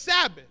the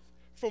Sabbath.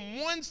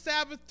 From one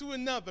Sabbath to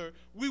another,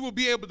 we will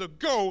be able to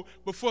go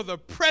before the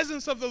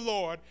presence of the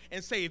Lord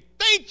and say,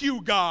 thank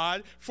you,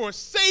 God, for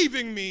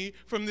saving me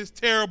from this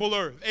terrible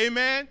earth.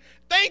 Amen?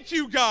 Thank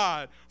you,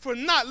 God, for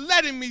not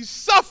letting me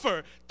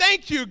suffer.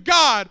 Thank you,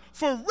 God,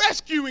 for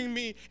rescuing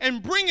me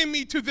and bringing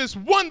me to this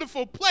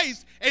wonderful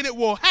place, and it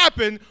will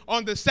happen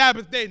on the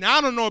Sabbath day. Now,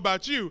 I don't know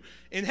about you.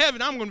 In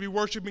heaven, I'm going to be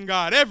worshiping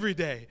God every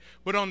day.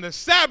 But on the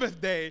Sabbath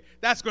day,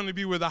 that's going to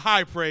be where the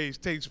high praise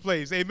takes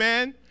place.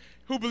 Amen?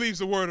 Who believes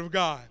the word of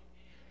God?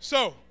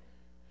 So,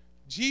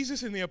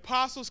 Jesus and the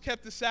apostles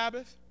kept the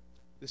Sabbath.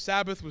 The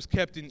Sabbath was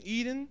kept in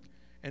Eden,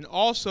 and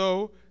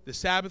also the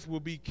Sabbath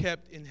will be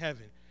kept in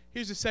heaven.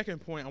 Here's the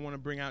second point I want to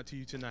bring out to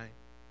you tonight.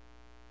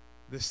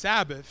 The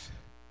Sabbath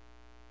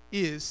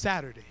is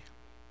Saturday.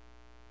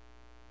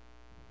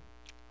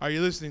 Are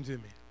you listening to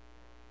me?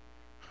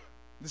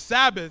 The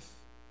Sabbath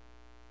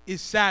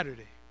is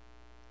Saturday.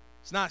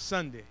 It's not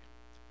Sunday.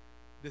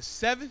 The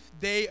seventh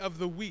day of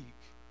the week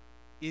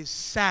is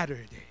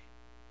Saturday.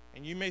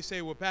 And you may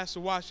say, well, Pastor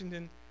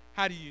Washington,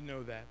 how do you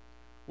know that?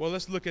 Well,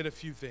 let's look at a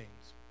few things.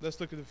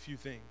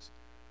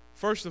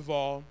 First of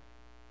all,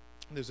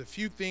 there's a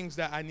few things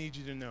that I need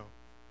you to know.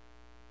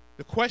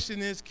 The question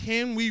is,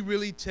 can we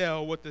really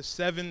tell what the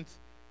seventh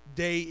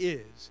day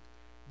is?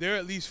 There are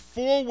at least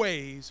 4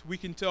 ways we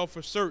can tell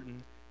for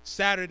certain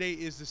Saturday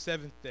is the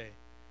seventh day.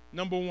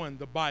 Number 1,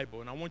 the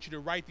Bible. And I want you to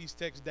write these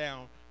texts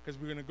down because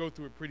we're going to go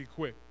through it pretty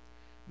quick.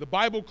 The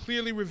Bible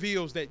clearly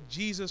reveals that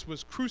Jesus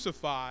was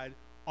crucified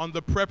on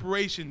the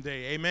preparation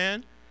day.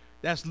 Amen?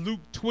 That's Luke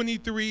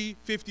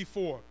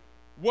 23:54.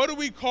 What do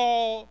we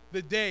call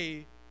the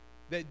day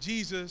that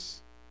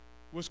Jesus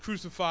was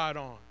crucified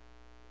on?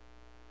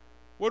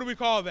 What do we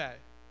call that?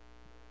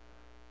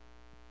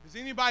 Does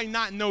anybody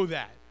not know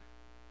that?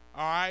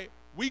 All right?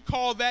 We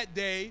call that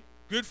day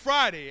Good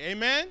Friday.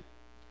 Amen?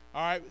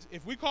 All right?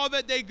 If we call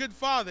that day Good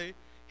Friday,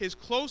 his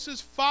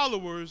closest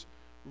followers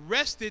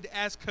rested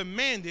as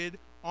commanded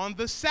on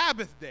the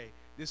Sabbath day.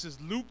 This is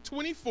Luke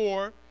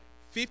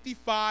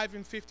 24:55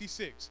 and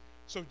 56.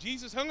 So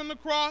Jesus hung on the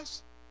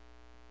cross.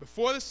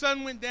 Before the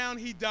sun went down,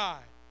 he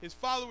died. His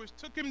followers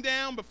took him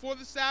down before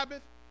the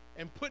Sabbath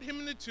and put him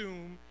in the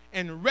tomb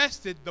and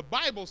rested, the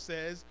Bible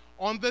says,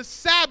 on the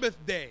Sabbath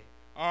day.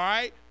 All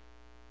right?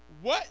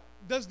 What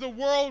does the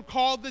world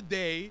call the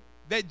day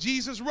that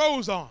Jesus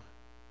rose on?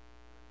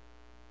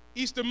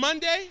 Easter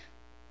Monday?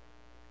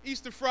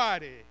 Easter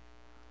Friday?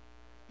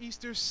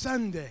 Easter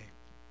Sunday?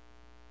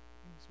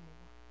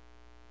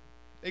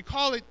 They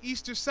call it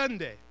Easter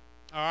Sunday.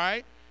 All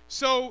right?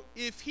 So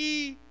if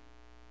he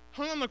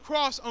hung on the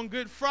cross on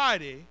Good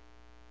Friday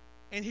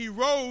and he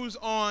rose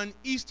on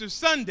Easter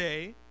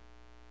Sunday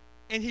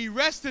and he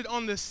rested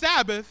on the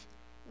Sabbath,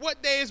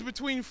 what day is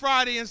between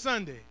Friday and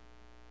Sunday?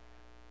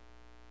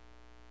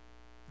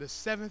 The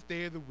seventh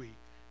day of the week.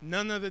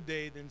 None other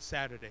day than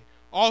Saturday.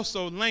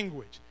 Also,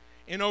 language.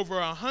 In over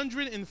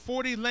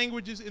 140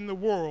 languages in the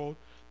world,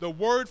 the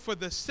word for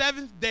the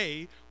seventh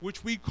day,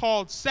 which we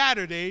called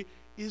Saturday,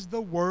 is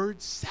the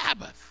word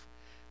Sabbath.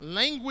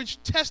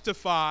 Language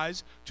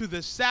testifies to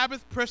the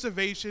Sabbath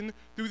preservation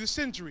through the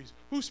centuries.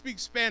 Who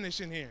speaks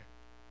Spanish in here?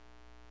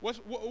 What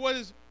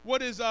is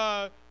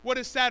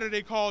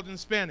Saturday called in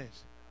Spanish?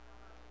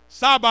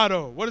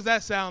 Sábado. What does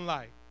that sound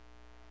like?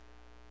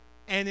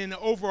 And in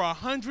over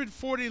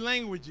 140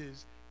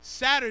 languages,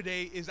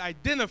 Saturday is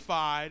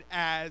identified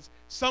as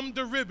some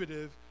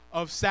derivative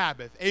of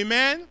Sabbath.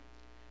 Amen?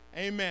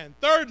 Amen.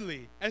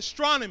 Thirdly,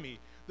 astronomy.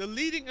 The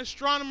leading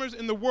astronomers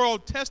in the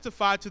world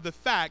testify to the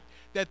fact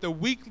that the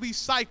weekly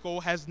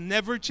cycle has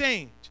never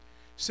changed.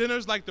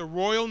 Centers like the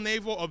Royal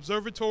Naval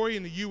Observatory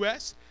in the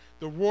U.S.,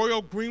 the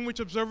Royal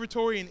Greenwich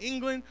Observatory in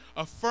England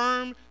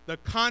affirm the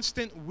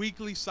constant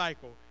weekly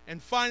cycle.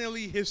 And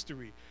finally,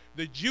 history.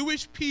 The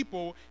Jewish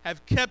people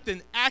have kept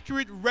an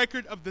accurate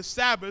record of the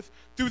Sabbath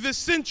through the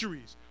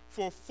centuries.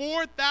 For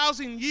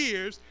 4,000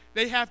 years,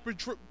 they have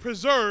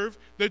preserved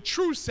the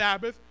true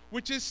Sabbath,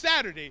 which is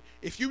Saturday.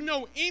 If you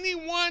know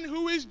anyone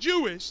who is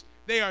Jewish,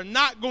 they are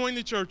not going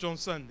to church on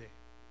Sunday.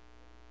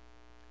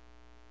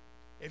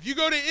 If you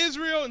go to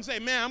Israel and say,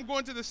 man, I'm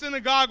going to the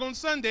synagogue on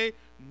Sunday,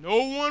 no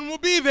one will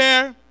be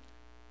there.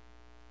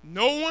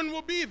 No one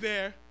will be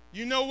there.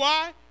 You know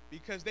why?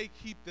 Because they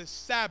keep the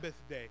Sabbath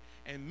day.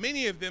 And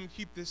many of them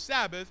keep the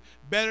Sabbath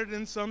better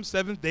than some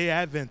Seventh-day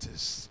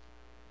Adventists.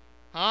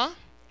 Huh?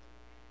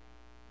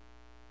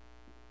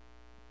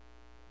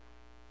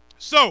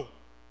 So,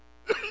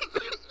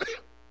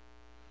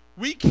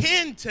 we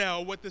can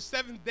tell what the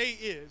seventh day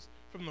is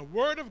from the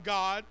Word of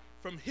God,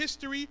 from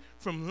history,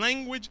 from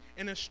language,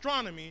 and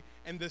astronomy.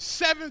 And the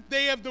seventh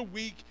day of the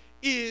week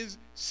is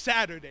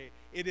Saturday.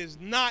 It is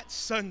not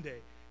Sunday.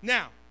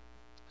 Now,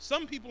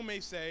 some people may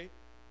say,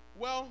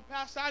 well,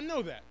 Pastor, I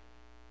know that.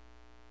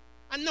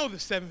 I know the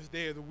seventh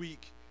day of the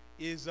week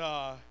is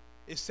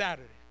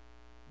Saturday.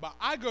 But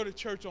I go to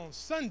church on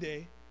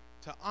Sunday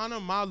to honor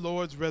my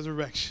Lord's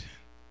resurrection.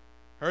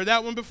 Heard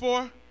that one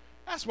before?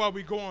 That's why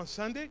we go on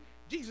Sunday.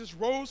 Jesus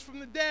rose from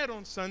the dead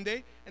on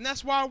Sunday, and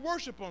that's why I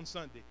worship on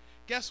Sunday.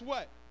 Guess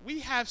what? We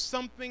have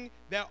something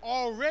that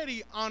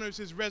already honors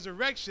his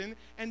resurrection,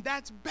 and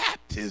that's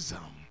baptism.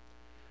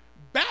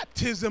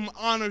 Baptism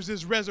honors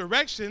his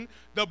resurrection.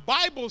 The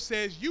Bible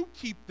says you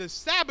keep the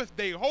Sabbath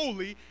day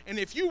holy, and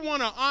if you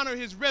want to honor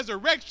his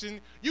resurrection,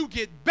 you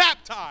get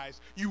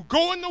baptized. You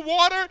go in the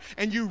water,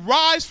 and you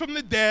rise from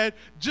the dead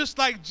just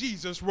like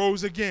Jesus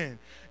rose again.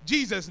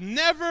 Jesus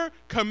never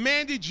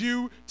commanded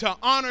you to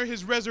honor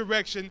his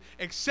resurrection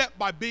except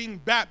by being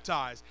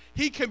baptized.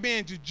 He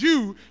commanded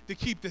you to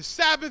keep the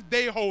Sabbath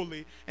day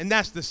holy, and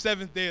that's the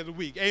seventh day of the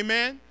week.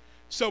 Amen?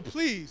 So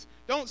please,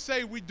 don't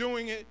say we're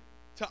doing it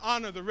to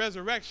honor the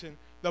resurrection.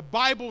 The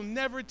Bible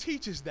never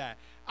teaches that.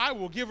 I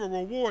will give a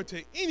reward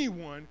to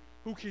anyone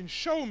who can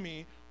show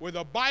me where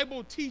the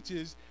Bible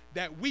teaches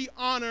that we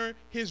honor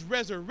his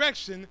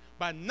resurrection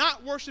by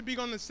not worshiping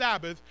on the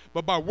Sabbath,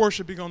 but by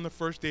worshiping on the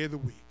first day of the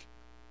week.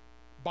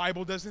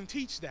 Bible doesn't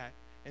teach that,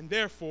 and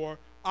therefore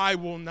I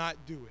will not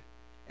do it.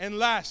 And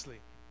lastly,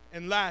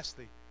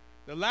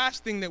 The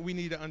last thing that we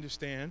need to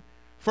understand,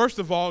 first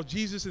of all,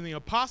 Jesus and the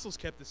apostles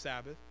kept the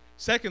Sabbath.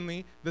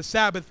 Secondly, the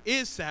Sabbath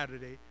is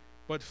Saturday.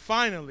 But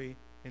finally,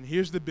 and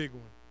here's the big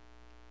one,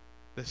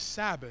 the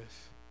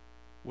Sabbath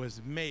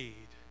was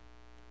made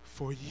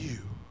for you.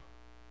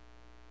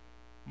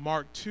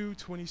 Mark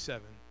 2:27.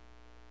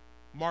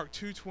 Mark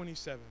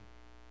 2:27.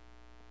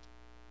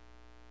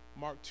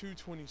 Mark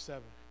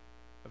 2:27.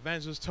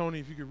 Evangelist Tony,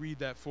 if you could read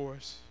that for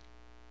us.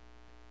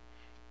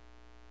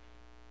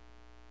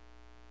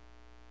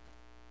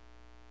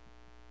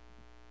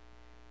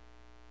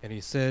 And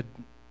he said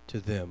to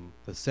them,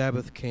 the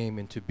Sabbath came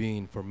into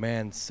being for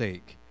man's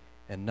sake,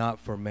 and not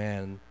for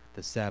man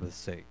the Sabbath's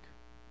sake.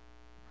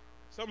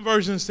 Some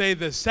versions say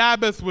the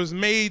Sabbath was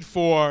made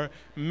for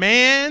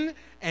man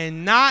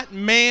and not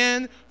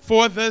man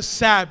for the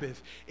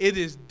Sabbath. It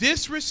is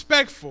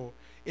disrespectful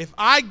if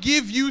I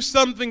give you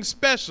something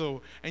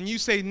special and you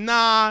say,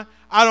 nah,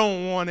 I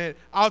don't want it.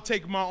 I'll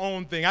take my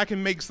own thing. I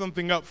can make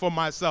something up for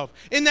myself.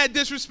 Isn't that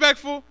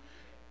disrespectful?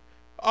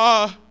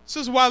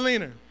 Sister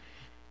Wylena,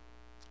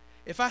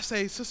 if I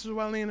say, Sister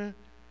Wylena,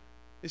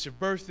 it's your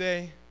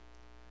birthday.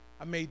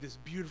 I made this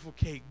beautiful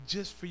cake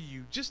just for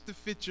you, just to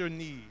fit your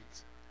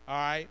needs, all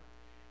right?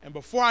 And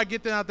before I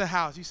get that out the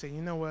house, you say,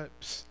 you know what?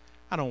 Psst,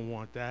 I don't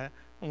want that.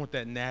 I don't want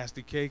that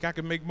nasty cake. I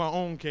can make my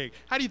own cake.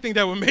 How do you think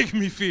that would make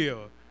me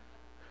feel?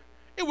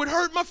 It would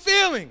hurt my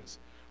feelings,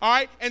 all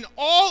right? And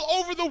all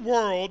over the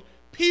world,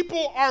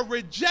 people are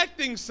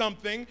rejecting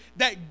something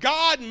that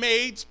God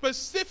made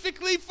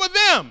specifically for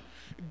them.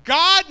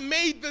 God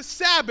made the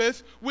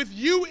Sabbath with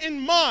you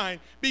in mind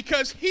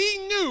because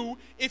he knew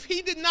if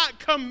he did not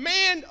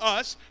command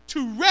us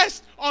to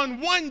rest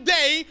on one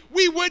day,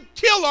 we would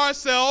kill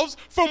ourselves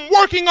from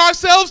working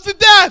ourselves to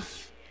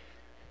death.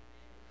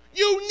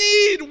 You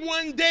need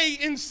one day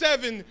in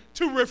 7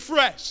 to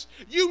refresh.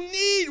 You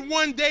need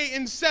one day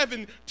in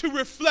 7 to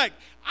reflect.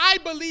 I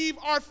believe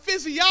our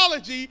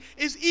physiology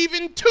is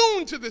even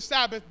tuned to the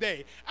Sabbath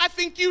day. I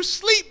think you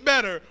sleep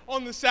better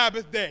on the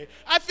Sabbath day.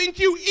 I think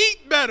you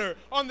eat better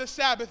on the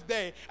Sabbath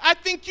day. I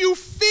think you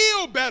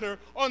feel better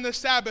on the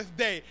Sabbath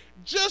day.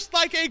 Just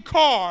like a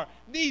car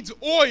needs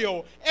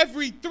oil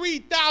every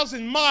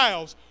 3,000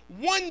 miles,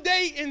 one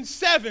day in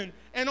 7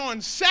 and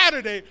on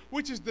Saturday,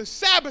 which is the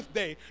Sabbath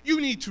day,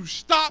 you need to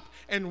stop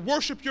and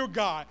worship your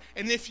God.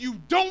 And if you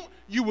don't,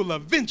 you will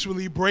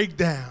eventually break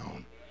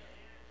down.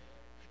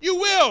 You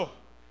will.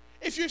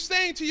 If you're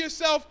saying to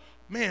yourself,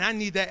 man, I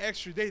need that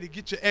extra day to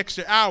get your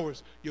extra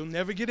hours, you'll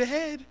never get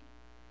ahead.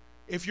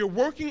 If you're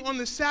working on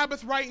the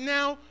Sabbath right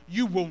now,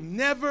 you will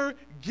never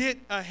get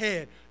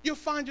ahead. You'll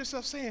find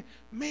yourself saying,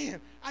 man,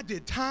 I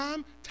did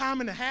time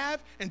and a half,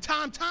 and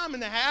time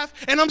and a half,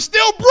 and I'm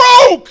still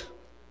broke.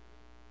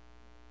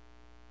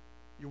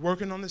 You're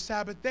working on the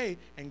Sabbath day,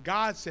 and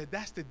God said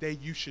that's the day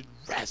you should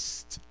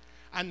rest.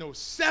 I know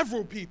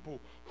several people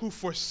who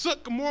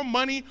forsook more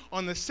money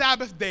on the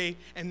Sabbath day,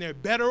 and they're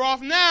better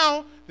off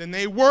now than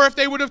they were if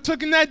they would have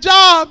taken that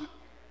job.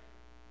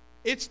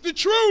 It's the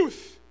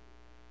truth.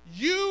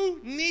 You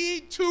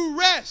need to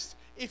rest.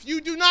 If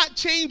you do not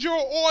change your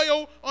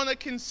oil on a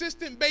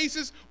consistent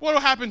basis, what will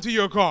happen to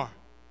your car?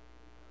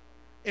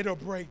 It'll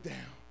break down.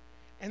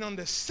 And on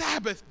the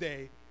Sabbath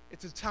day,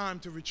 it's a time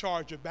to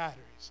recharge your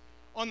batteries.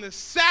 On the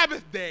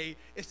Sabbath day,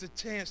 it's a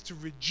chance to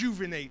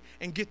rejuvenate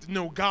and get to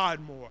know God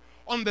more.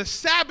 On the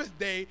Sabbath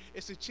day,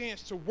 it's a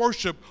chance to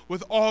worship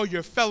with all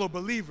your fellow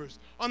believers.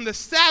 On the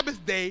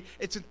Sabbath day,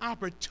 it's an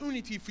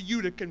opportunity for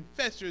you to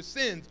confess your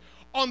sins.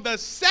 On the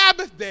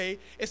Sabbath day,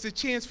 it's a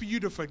chance for you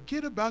to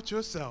forget about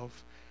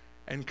yourself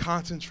and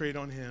concentrate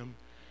on him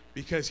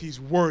because he's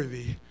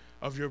worthy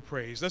of your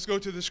praise. Let's go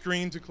to the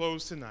screen to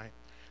close tonight.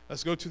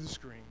 Let's go to the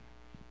screen.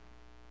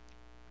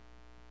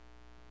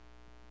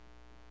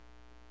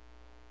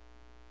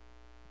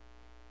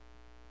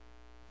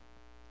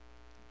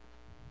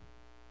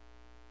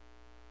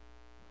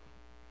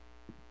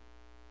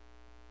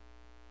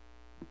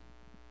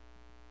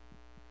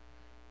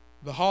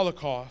 The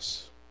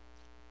Holocaust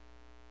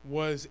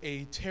was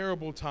a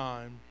terrible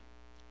time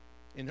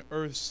in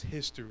Earth's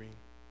history.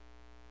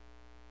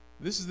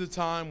 This is the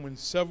time when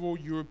several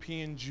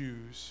European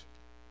Jews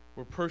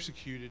were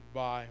persecuted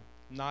by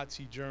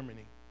Nazi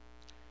Germany.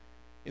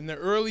 In the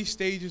early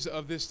stages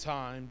of this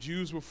time,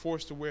 Jews were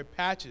forced to wear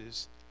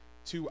patches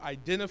to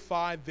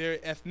identify their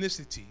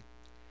ethnicity.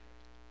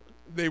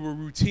 They were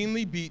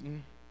routinely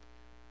beaten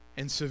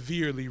and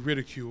severely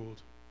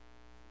ridiculed.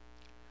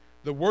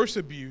 The worst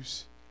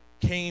abuse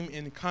came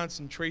in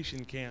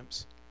concentration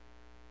camps.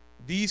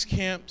 These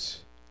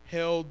camps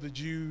held the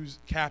Jews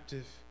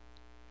captive.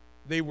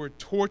 They were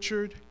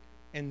tortured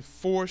and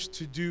forced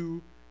to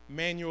do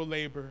manual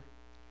labor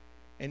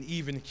and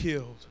even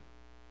killed.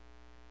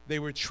 They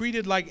were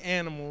treated like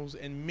animals,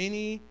 and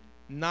many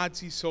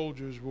Nazi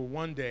soldiers will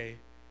one day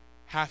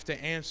have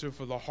to answer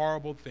for the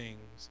horrible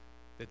things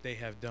that they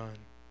have done.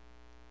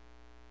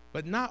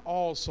 But not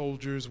all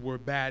soldiers were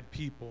bad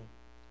people.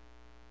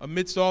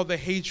 Amidst all the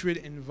hatred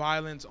and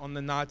violence on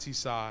the Nazi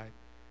side,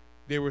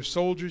 there were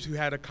soldiers who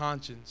had a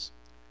conscience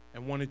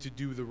and wanted to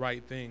do the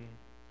right thing.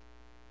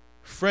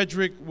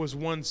 Frederick was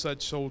one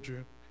such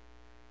soldier.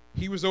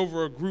 He was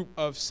over a group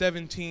of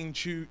 17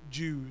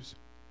 Jews.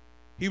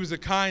 He was a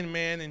kind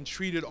man and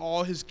treated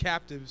all his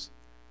captives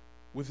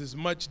with as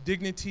much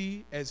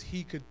dignity as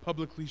he could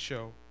publicly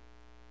show.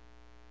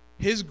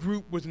 His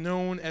group was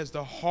known as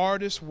the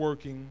hardest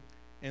working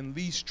and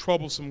least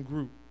troublesome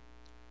group.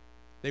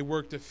 They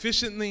worked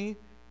efficiently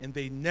and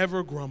they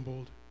never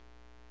grumbled.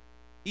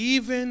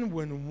 Even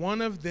when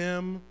one of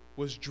them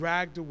was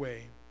dragged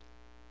away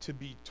to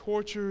be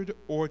tortured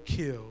or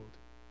killed,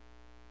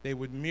 they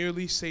would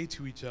merely say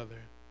to each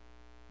other,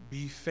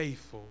 "Be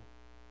faithful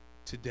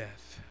to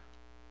death."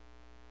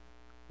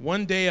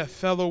 One day, a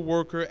fellow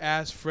worker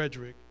asked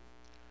Frederick,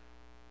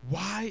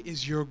 "Why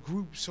is your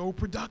group so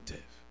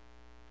productive?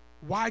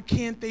 Why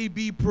can't they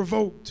be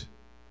provoked?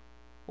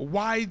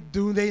 Why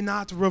do they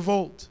not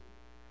revolt?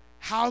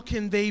 How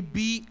can they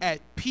be at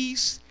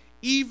peace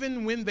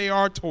even when they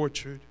are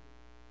tortured?"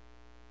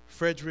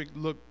 Frederick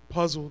looked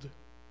puzzled,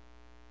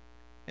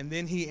 and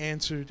then he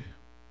answered,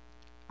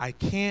 "I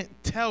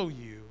can't tell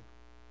you,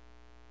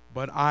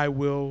 but I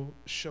will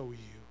show you.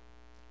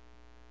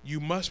 You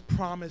must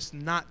promise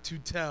not to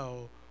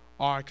tell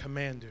our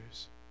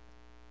commanders."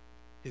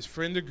 His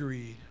friend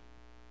agreed,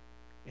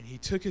 and he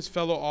took his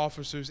fellow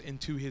officers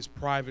into his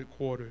private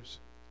quarters.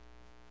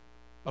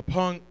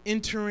 Upon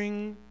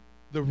entering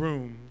the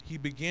room, he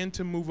began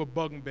to move a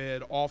bunk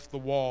bed off the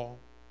wall.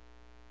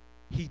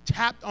 He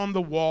tapped on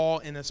the wall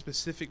in a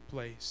specific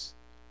place.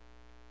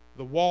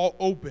 The wall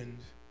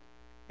opened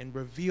and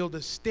revealed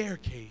a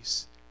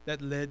staircase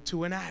that led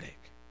to an attic.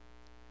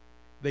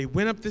 They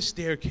went up the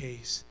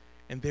staircase,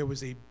 and there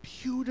was a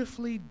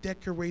beautifully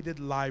decorated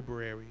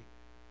library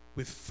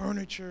with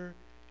furniture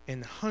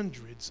and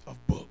hundreds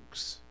of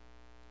books.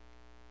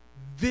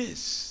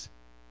 "This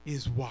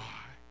is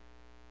why,"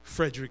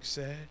 Frederick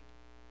said,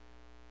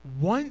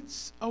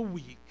 "once a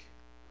week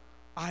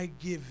I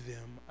give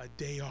them a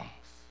day off.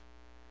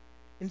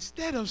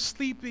 Instead of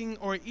sleeping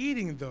or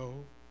eating,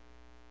 though,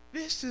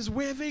 this is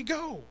where they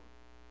go.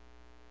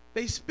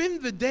 They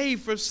spend the day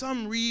for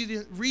some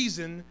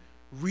reason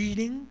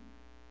reading,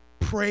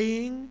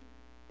 praying,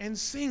 and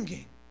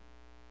singing.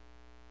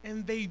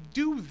 And they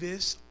do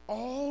this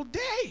all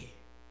day.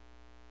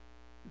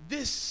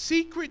 This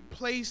secret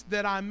place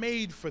that I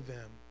made for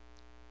them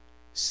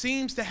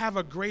seems to have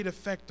a great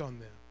effect on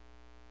them.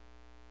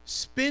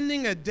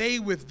 Spending a day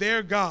with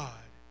their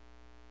God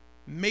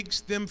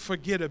makes them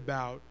forget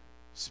about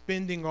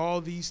spending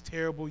all these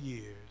terrible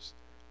years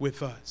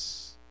with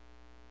us.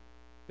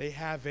 They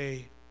have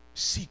a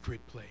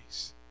secret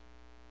place.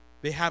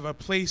 They have a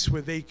place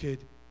where they could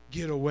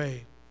get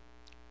away.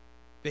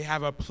 They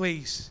have a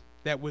place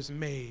that was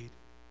made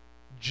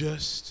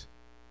just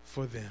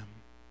for them.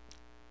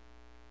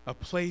 A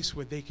place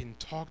where they can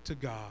talk to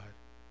God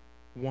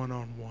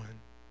one-on-one.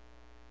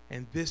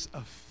 And this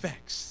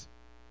affects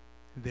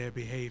their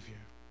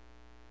behavior."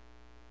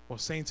 Well,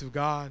 saints of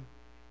God,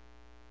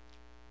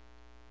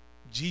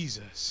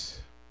 Jesus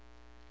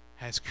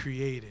has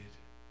created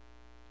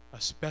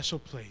a special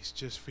place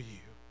just for you.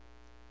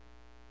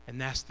 And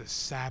that's the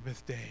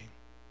Sabbath day.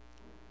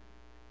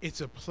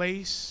 It's a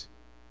place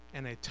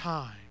and a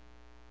time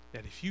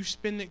that if you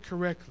spend it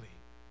correctly,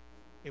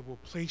 it will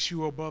place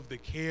you above the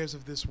cares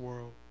of this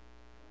world.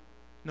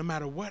 No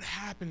matter what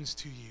happens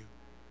to you,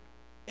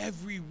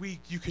 every week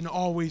you can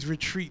always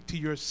retreat to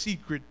your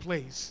secret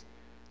place,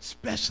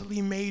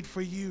 specially made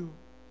for you.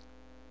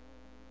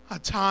 A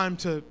time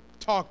to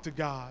talk to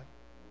God.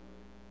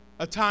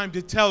 A time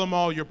to tell him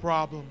all your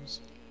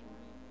problems.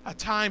 A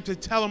time to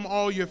tell him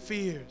all your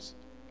fears.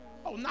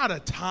 Oh, not a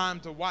time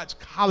to watch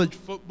college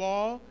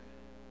football.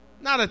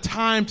 Not a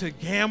time to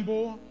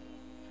gamble.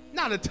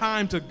 Not a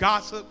time to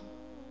gossip.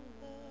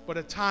 But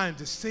a time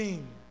to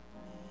sing.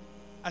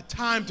 A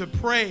time to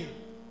pray.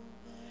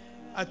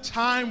 A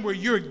time where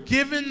you're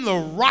given the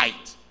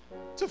right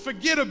to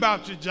forget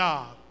about your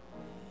job.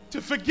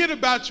 To forget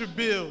about your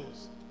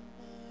bills.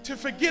 To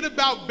forget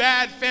about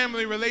bad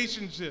family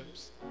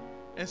relationships.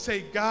 And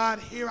say, "God,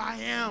 here I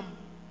am.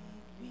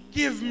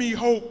 Give me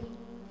hope.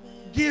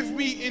 Give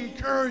me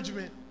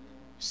encouragement.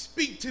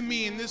 Speak to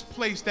me in this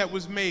place that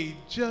was made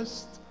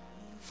just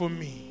for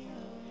me."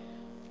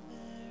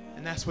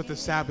 And that's what the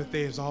Sabbath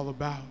day is all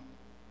about.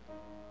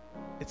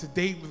 It's a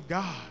date with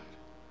God.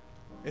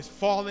 It's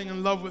falling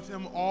in love with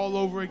him all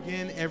over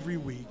again every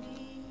week.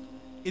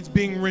 It's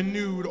being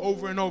renewed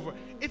over and over.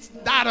 It's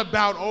not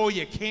about, oh,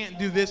 you can't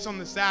do this on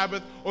the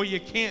Sabbath or you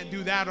can't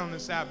do that on the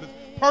Sabbath.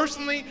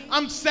 Personally,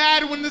 I'm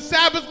sad when the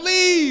Sabbath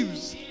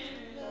leaves.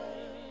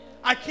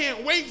 I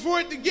can't wait for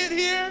it to get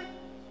here.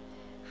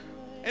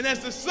 And as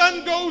the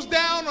sun goes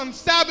down on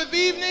Sabbath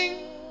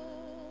evening,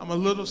 I'm a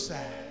little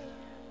sad.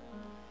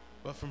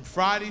 But from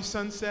Friday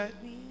sunset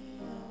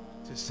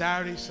to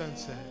Saturday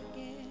sunset,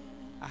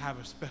 I have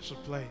a special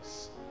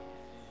place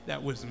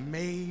that was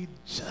made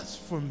just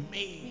for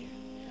me.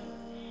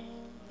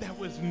 That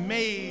was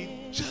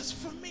made just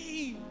for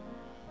me.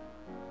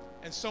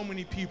 And so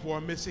many people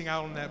are missing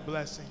out on that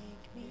blessing.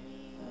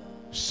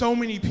 So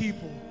many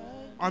people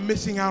are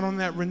missing out on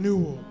that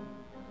renewal.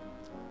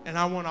 And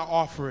I want to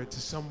offer it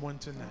to someone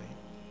tonight.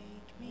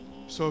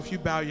 So if you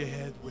bow your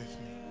head with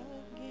me.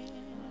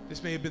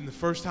 This may have been the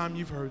first time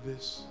you've heard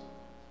this,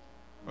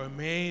 or it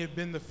may have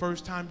been the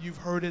first time you've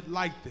heard it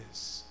like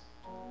this,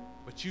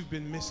 but you've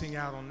been missing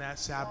out on that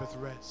Sabbath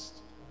rest.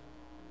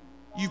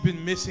 You've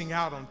been missing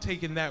out on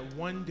taking that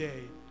one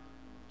day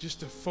just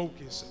to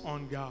focus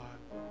on God.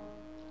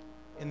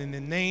 And in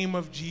the name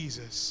of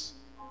Jesus,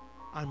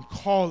 I'm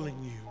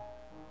calling you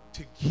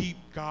to keep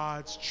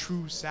God's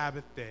true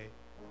Sabbath day,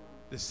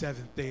 the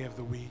seventh day of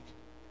the week.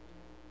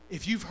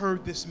 If you've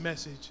heard this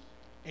message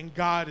and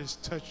God has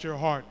touched your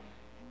heart,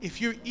 if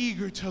you're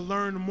eager to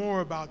learn more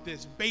about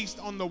this based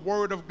on the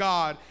Word of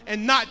God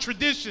and not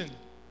tradition,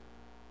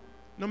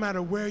 no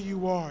matter where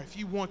you are, if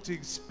you want to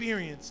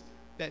experience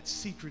that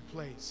secret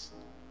place,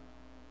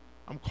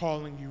 I'm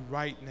calling you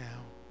right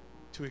now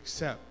to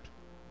accept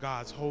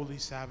God's holy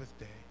Sabbath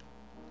day.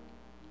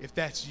 If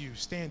that's you,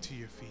 stand to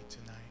your feet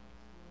tonight.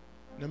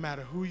 No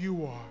matter who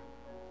you are,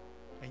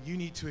 and you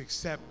need to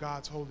accept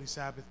God's holy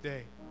Sabbath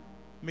day,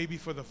 maybe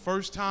for the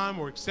first time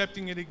or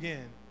accepting it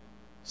again,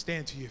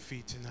 stand to your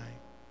feet tonight.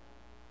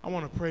 I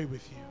want to pray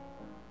with you.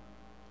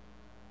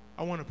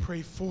 I want to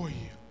pray for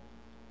you.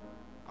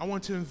 I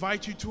want to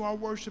invite you to our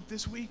worship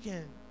this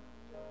weekend.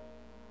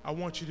 I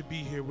want you to be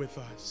here with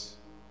us.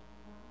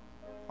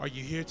 Are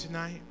you here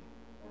tonight?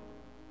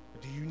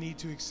 Or do you need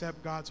to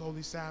accept God's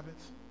holy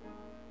Sabbath?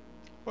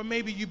 Or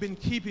maybe you've been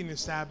keeping the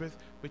Sabbath,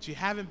 but you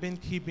haven't been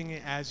keeping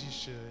it as you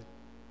should.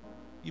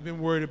 You've been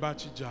worried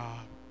about your job.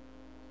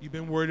 You've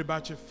been worried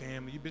about your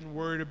family. You've been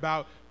worried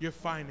about your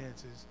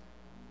finances.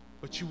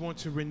 But you want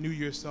to renew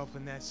yourself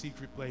in that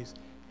secret place.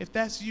 If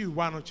that's you,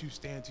 why don't you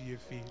stand to your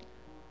feet?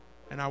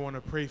 And I want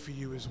to pray for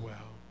you as well.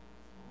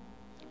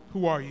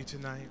 Who are you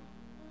tonight?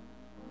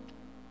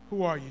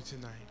 Who are you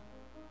tonight?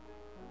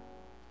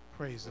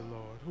 Praise the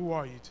Lord. Who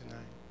are you tonight?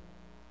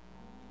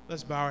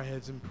 Let's bow our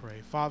heads and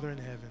pray. Father in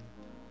heaven,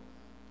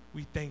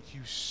 we thank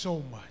you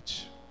so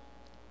much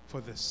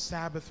for the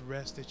Sabbath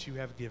rest that you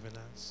have given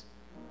us.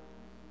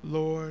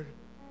 Lord,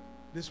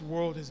 this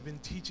world has been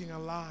teaching a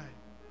lie.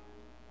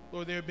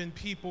 Lord, there have been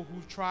people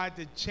who've tried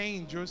to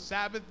change your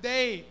Sabbath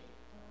day.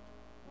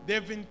 There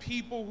have been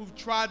people who've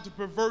tried to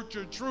pervert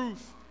your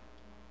truth.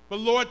 But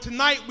Lord,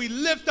 tonight we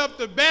lift up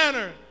the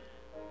banner.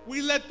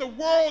 We let the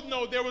world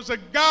know there was a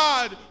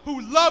God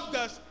who loved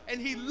us, and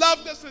he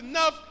loved us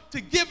enough to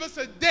give us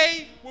a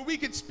day where we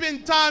could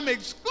spend time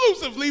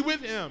exclusively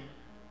with him.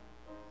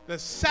 The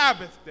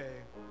Sabbath day,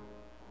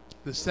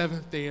 the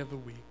seventh day of the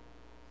week.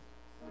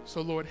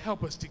 So Lord,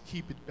 help us to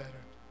keep it better.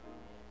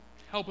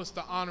 Help us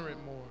to honor it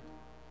more.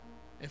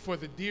 And for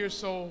the dear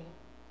soul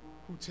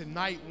who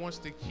tonight wants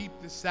to keep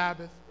the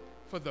Sabbath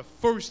for the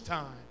first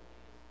time,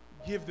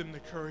 give them the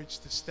courage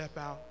to step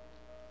out.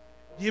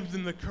 Give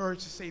them the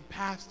courage to say,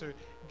 Pastor,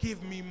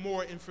 give me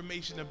more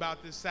information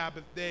about this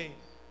Sabbath day,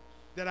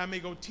 that I may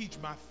go teach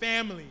my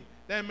family,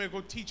 that I may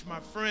go teach my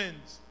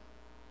friends.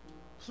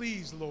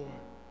 Please, Lord,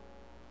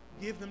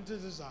 give them the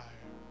desire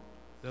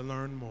to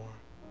learn more.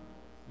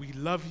 We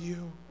love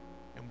you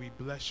and we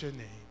bless your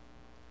name.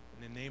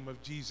 In the name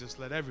of Jesus,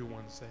 let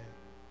everyone say,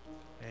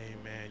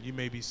 amen. You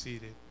may be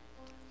seated.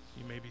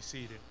 You may be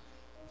seated.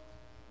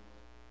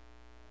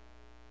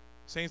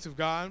 Saints of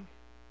God,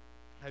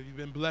 have you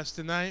been blessed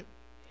tonight?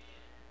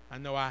 I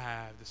know I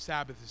have. The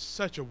Sabbath is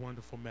such a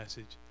wonderful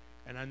message,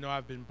 and I know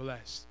I've been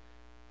blessed.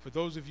 For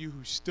those of you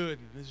who stood,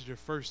 and this is your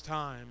first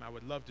time, I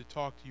would love to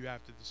talk to you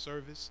after the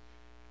service.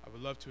 I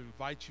would love to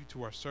invite you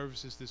to our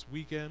services this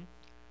weekend.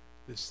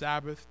 This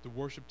Sabbath, the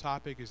worship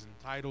topic is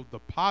entitled The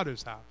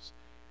Potter's House,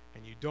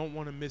 and you don't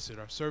want to miss it.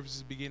 Our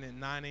services begin at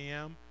 9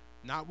 a.m.,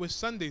 not with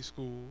Sunday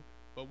school,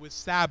 but with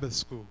Sabbath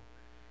school.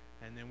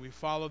 And then we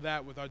follow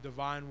that with our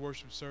divine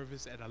worship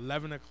service at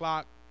 11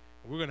 o'clock.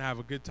 We're going to have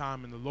a good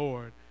time in the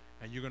Lord,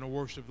 and you're going to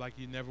worship like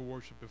you never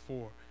worshiped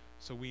before.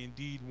 So we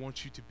indeed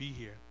want you to be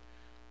here.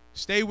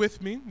 Stay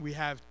with me. We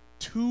have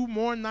 2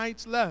 more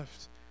nights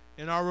left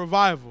in our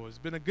revival. It's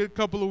been a good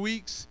couple of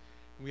weeks.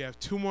 We have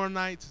 2 more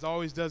nights. It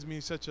always does me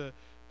such a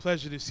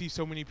pleasure to see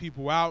so many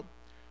people out.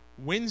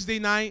 Wednesday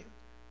night,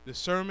 the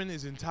sermon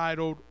is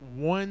entitled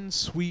One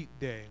Sweet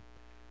Day.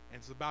 And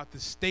it's about the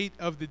state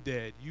of the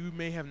dead. You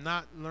may have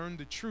not learned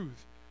the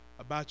truth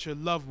about your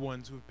loved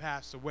ones who have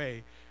passed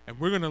away. And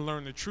we're going to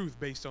learn the truth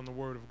based on the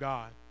Word of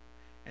God.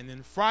 And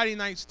then Friday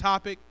night's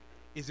topic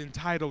is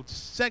entitled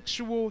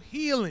Sexual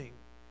Healing,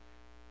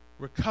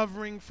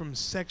 Recovering from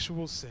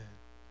Sexual Sin.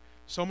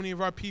 So many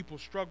of our people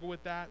struggle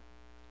with that,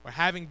 or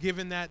haven't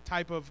given that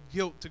type of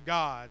guilt to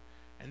God.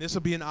 And this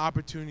will be an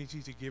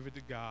opportunity to give it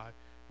to God.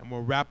 And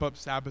we'll wrap up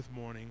Sabbath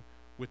morning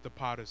with the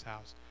Potter's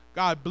House.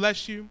 God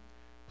bless you.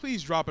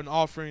 Please drop an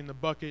offering in the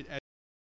bucket